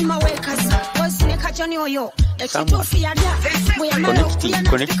barista tima wekasa osine kajoni oyo ekituufu yalya bweyamala okulya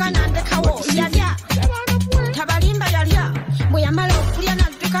nadduka nandekawo yalya tabalimba yalya bweyamala okulya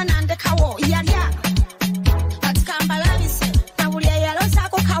nadduka nandekawo yalya kati kambalabise na buli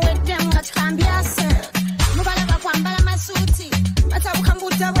eyalozaako kaweddemu kati kambyase mubalaba kwambala masuuti batabuka mu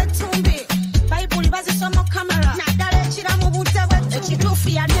budde bw'ettumbi bayibuli bazisoma kamera naddala ekira mu budde bwe ekituufu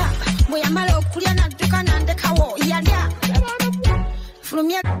yalya bweyamala okulya nadduka nandekawo yalya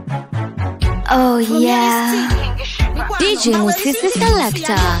Oh yeah. DJ Musisi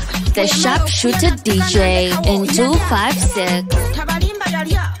Selector, the sharpshooter DJ in 256. Tabalimba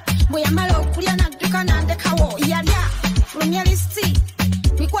yalya bweyamala okulya nadduka nandekawo yalya fulumya lisiti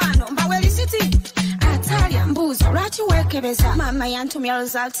mikwano mbawe lisiti atalya mbuuzo lwaki weekebeza maama yantumya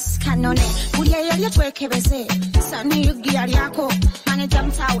results kanone buli eyalya twekebeze saniyugi yalyako maneja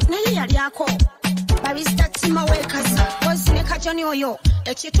mutawe naye yalyako barista tima wekasa osine kajoni oyo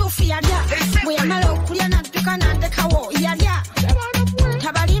ekituufu yalya bweyamala okulya nadduka nandekawo yalya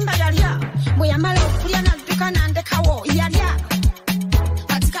tabalimba yalya bweyamala okulya nadduka nandekawo yalya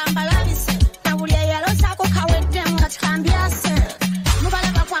kati kambalabise na buli eyalozaako kaweddemu kati kambyase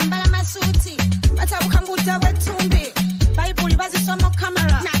mubalaba kwambala masuuti batabuka mu budde bw'ettumbi bayibuli bazisoma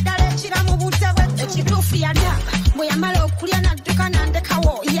kamera naddala ekira mu budde bwe ekituufu yalya bweyamala okulya nadduka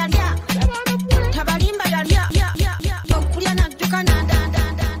nandekawo yalya tabalimba yalya okulya nadduka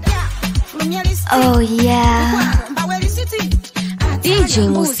Oh yeah. DJ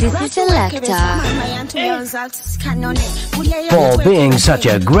Musisi Selector. For being such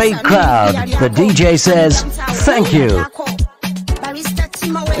a great crowd, the DJ says, thank you.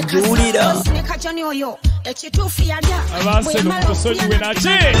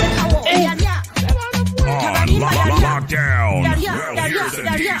 On lockdown. Well, here's the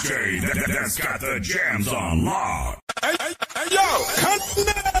DJ that's got the jams on lock. Hey, yo,